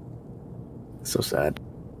 So sad.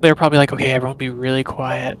 They were probably like, okay, everyone be really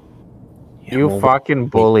quiet. Yeah, You we'll- fucking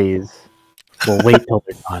bullies. We'll wait till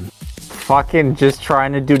they're done. Fucking just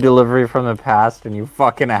trying to do delivery from the past and you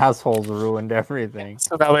fucking assholes ruined everything.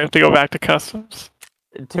 So now we have to go back to customs.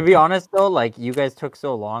 To be honest though, like you guys took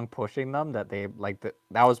so long pushing them that they like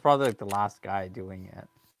that was probably like the last guy doing it.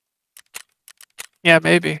 Yeah,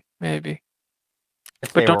 maybe. If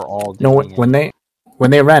But they don't- were all No, doing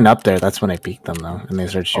when they ran up there, that's when I peeked them though, and they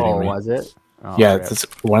started it. shooting Oh, me. was it? Oh, Yeah, rip.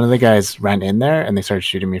 one of the guys ran in there and they started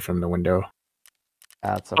shooting me from the window.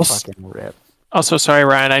 That's a I'll s- fucking rip. Also, sorry,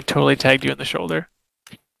 Ryan, I totally tagged you in the shoulder.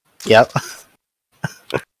 Yep.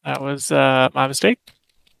 That was my mistake.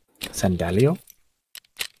 Sandalio?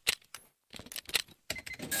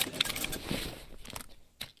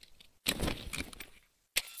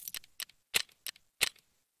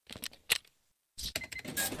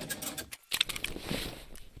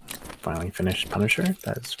 Finally finished Punisher.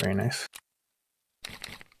 That is very nice.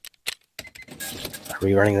 Are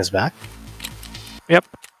we running this back? Yep.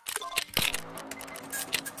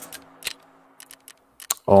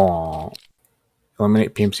 Oh,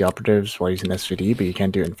 eliminate PMC operatives while using SVD, but you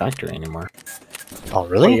can't do it in factory anymore. Oh, Oh,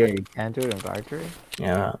 really? yeah, you can't do it in factory?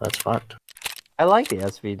 Yeah, that's fucked. I like the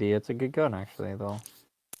SVD. It's a good gun actually though.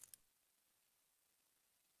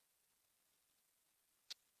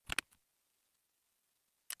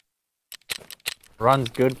 Runs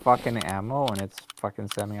good fucking ammo and it's fucking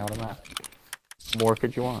semi-automatic. More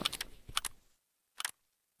could you want?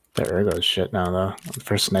 The ergo is shit now though.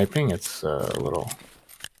 For sniping, it's a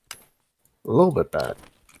little bit bad.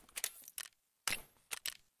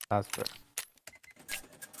 That's fair.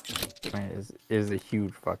 I mean, it is a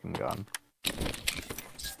huge fucking gun.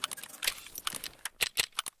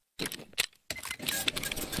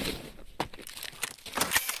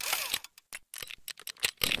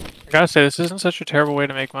 I gotta say, this isn't such a terrible way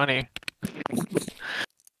to make money.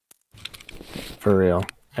 For real.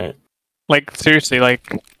 Hey, Like, seriously, like,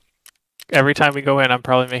 every time we go in, I'm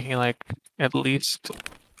probably making, like, at least,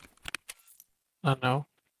 I don't know,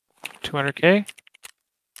 200K?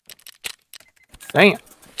 dang it.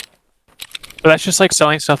 But that's just, like,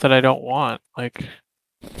 selling stuff that I don't want. Like,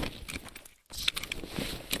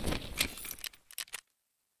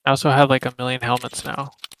 I also have, like, 1,000,000 helmets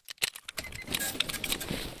now.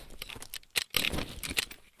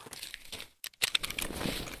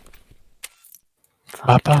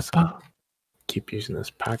 Ba, ba, ba. Keep using this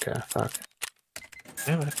packer. Fuck.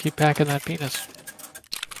 Yeah, I'm gonna keep packing that penis.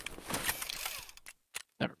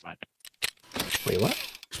 Never mind. Wait, what?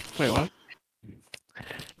 Wait, what?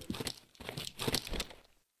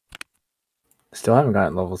 Still haven't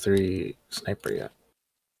gotten level 3 sniper yet.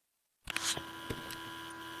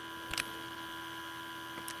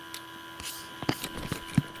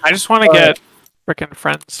 I just want to get frickin'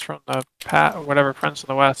 friends from the whatever friends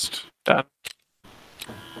from the west done.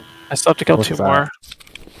 I still have to kill What's 2 that? more.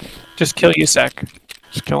 Just kill Yusek.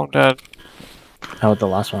 Just kill him dead. How about the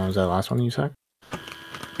last one? Was that the last one you said?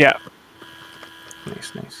 Yeah.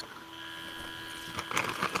 Nice, nice.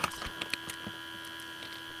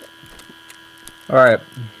 Alright,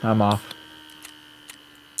 I'm off.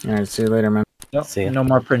 Alright, see you later, man. Nope, See ya. no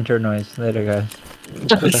more printer noise. Later,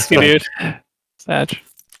 guys. See, dude. Sag.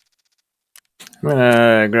 I'm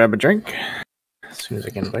gonna grab a drink as soon as I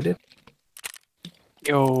get invited.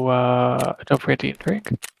 Yo, don't forget to eat and drink.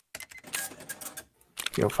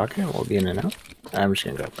 Yo, fuck it, we'll be in and out. I'm just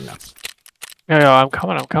gonna grab one now. Yo, I'm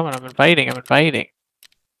coming. I'm inviting.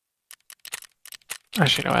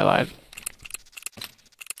 Actually, no, I lied.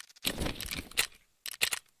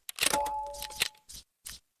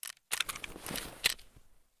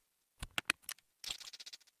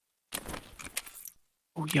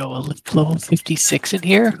 Oh, yo, a level 56 in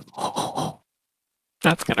here? Oh,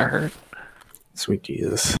 That's gonna hurt. Sweet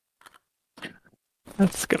Jesus.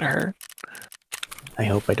 That's gonna hurt. I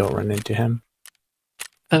hope I don't run into him.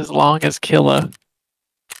 As long as Killa.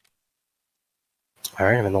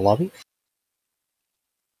 Alright, I'm in the lobby.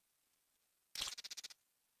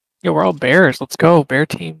 Yo, we're all bears. Let's go. Bear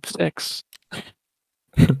team 6.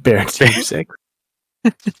 Bear Team 6.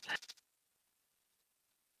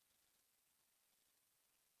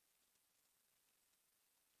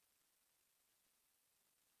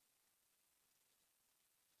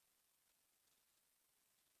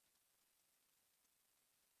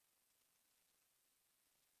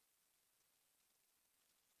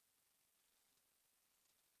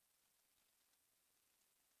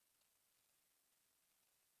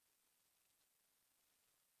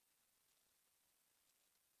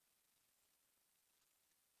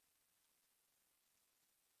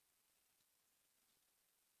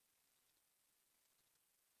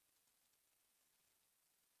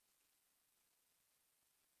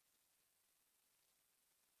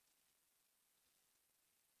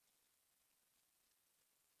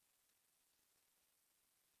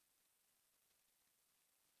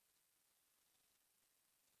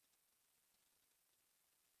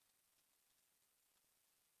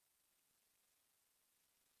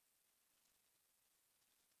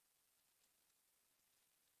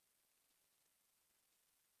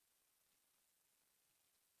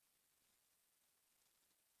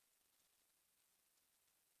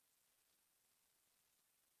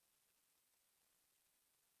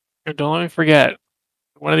 Yo, don't let me forget.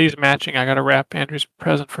 One of these matching, I gotta wrap Andrew's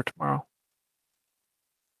present for tomorrow.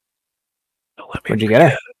 Don't let me Where'd you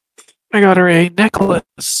get it? I got her a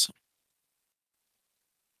necklace.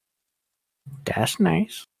 That's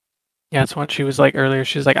nice. Yeah, it's what she was like earlier.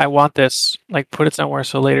 She's like, I want this. Like, put it somewhere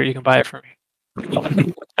so later you can buy it for me.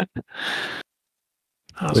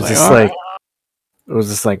 I Was this "All like was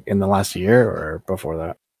this like in the last year or before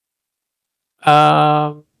that?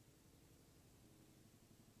 right."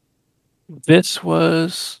 This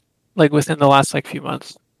was like within the last like few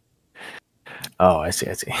months. Oh, I see.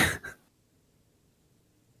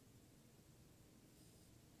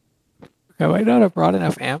 I might not have brought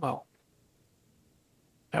enough ammo.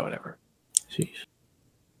 Yeah, whatever. Jeez.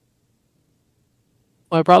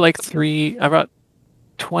 Well, I brought like 20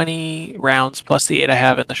 rounds plus the 8 I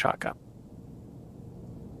have in the shotgun.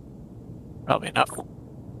 Probably enough.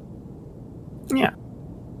 Yeah.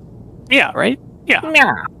 Yeah, right? Yeah.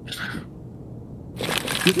 Yeah.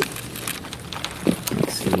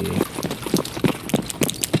 Let's see.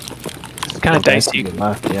 It's kind of dicey.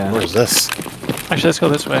 Left, yeah. Where's this? Actually, let's go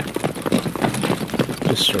this way.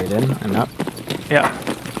 Just straight in and up. Yeah.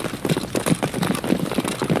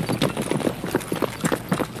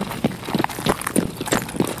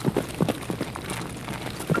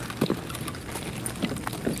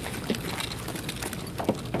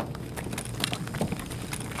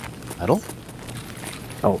 Metal?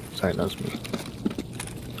 Oh, sorry, that was me.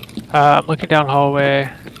 I'm looking down hallway.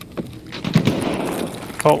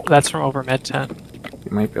 Oh, that's from over mid 10.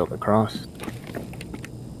 You might be able to cross. Do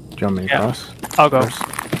you want me to Yeah. cross? I'll go. First?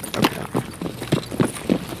 Okay.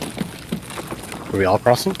 Are we all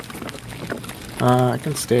crossing? I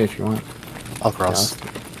can stay if you want. I'll cross. Yeah,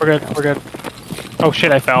 We're good. We're good. Oh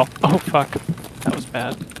shit! I fell. Oh fuck. That was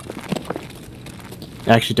bad.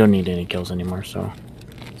 I actually don't need any kills anymore, so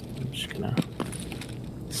I'm just gonna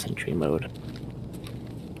sentry mode.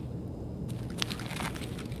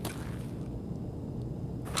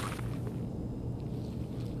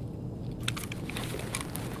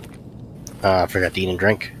 I forgot to eat and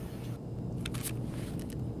drink.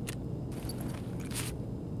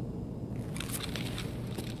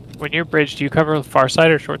 When you're bridge, do you cover the far side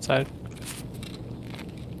or short side?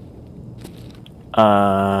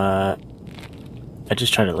 I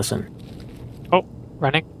just try to listen. Oh,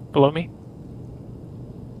 running below me.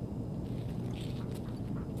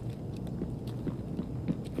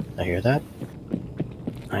 I hear that.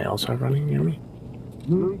 I also have running near me.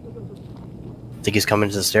 Think he's coming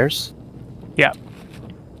to the stairs? Yeah.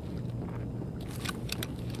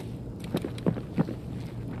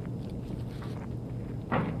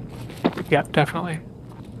 Yeah, definitely.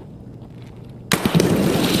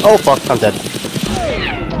 Oh fuck, I'm dead.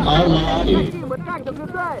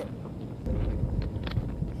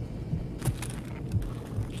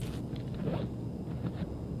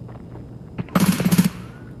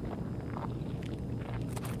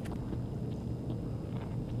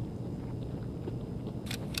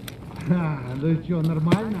 Ну чё,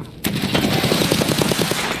 нормально?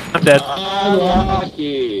 I'm dead.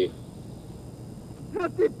 А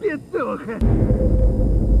ты петуха!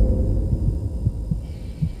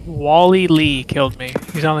 Wally Lee killed me.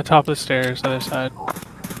 He's on the top of the stairs, other side.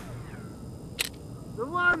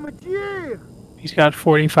 He's got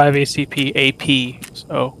 45 ACP AP,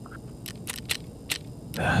 so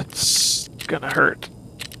that's gonna hurt.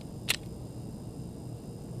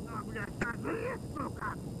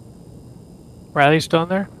 Riley's still in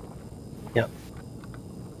there? Yep.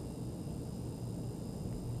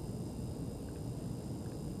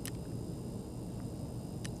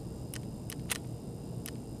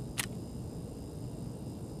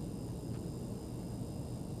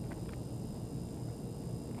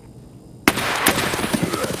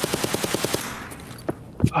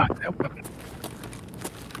 Fuck that weapon.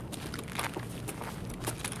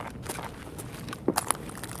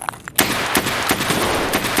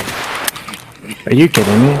 Are you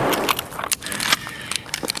kidding me?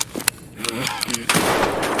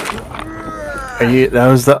 That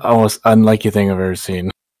was the most unlucky thing I've ever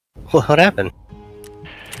seen. What happened?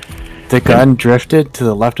 The gun drifted to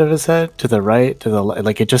the left of his head, to the right, to the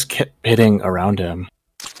like it just kept hitting around him.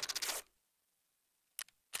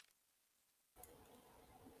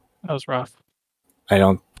 That was rough. I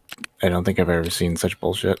don't think I've ever seen such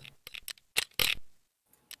bullshit.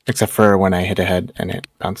 Except for when I hit a head and it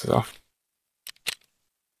bounces off.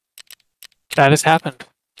 That has happened.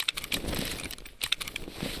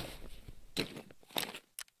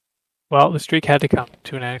 Well, the streak had to come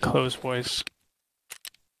to an end. Close, boys.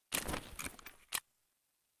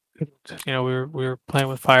 You know, we were playing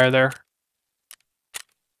with fire there.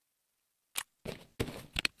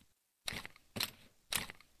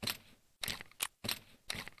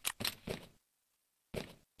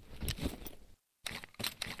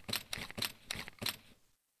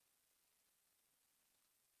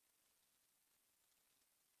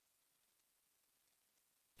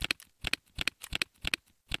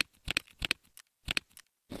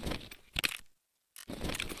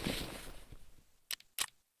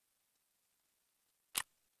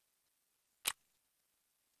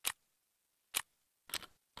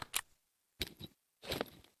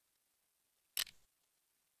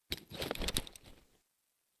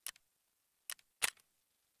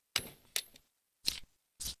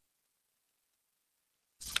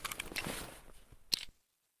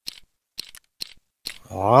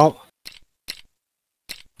 Well,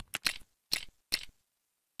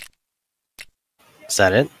 is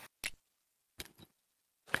that it?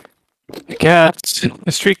 I guess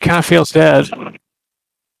the streak kind of feels dead.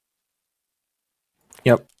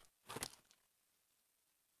 Yep.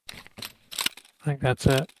 I think that's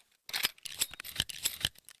it.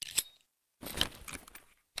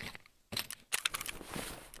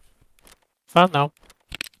 Fun though.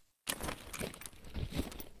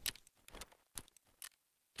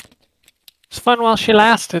 It's fun while she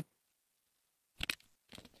lasted.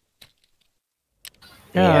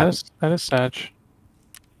 Yeah, that is sad.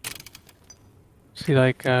 See,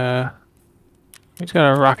 like, he's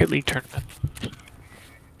got a Rocket League tournament.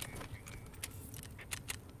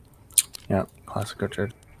 Yep. Classic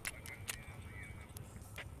Richard.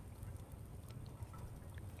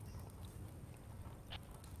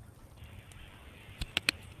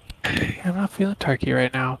 I'm not feeling turkey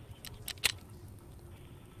right now.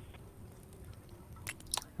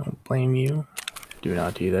 Don't blame you. Do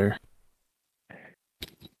not either.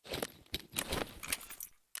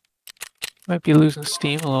 Might be losing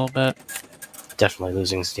steam a little bit. Definitely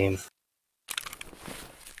losing steam.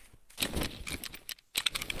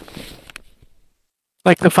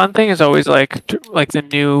 Like the fun thing is always like the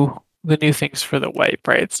new things for the wipe,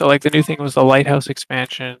 right? So like the new thing was the lighthouse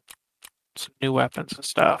expansion, some new weapons and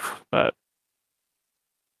stuff. But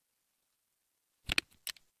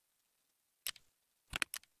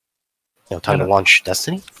Time to launch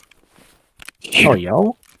Destiny? Oh,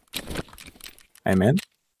 yo. I'm in.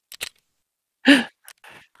 yeah,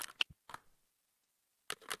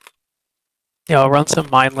 I'll run some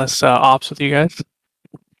mindless ops with you guys.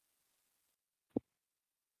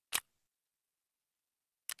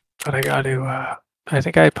 But I got to. I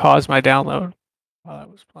think I paused my download while I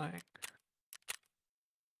was playing.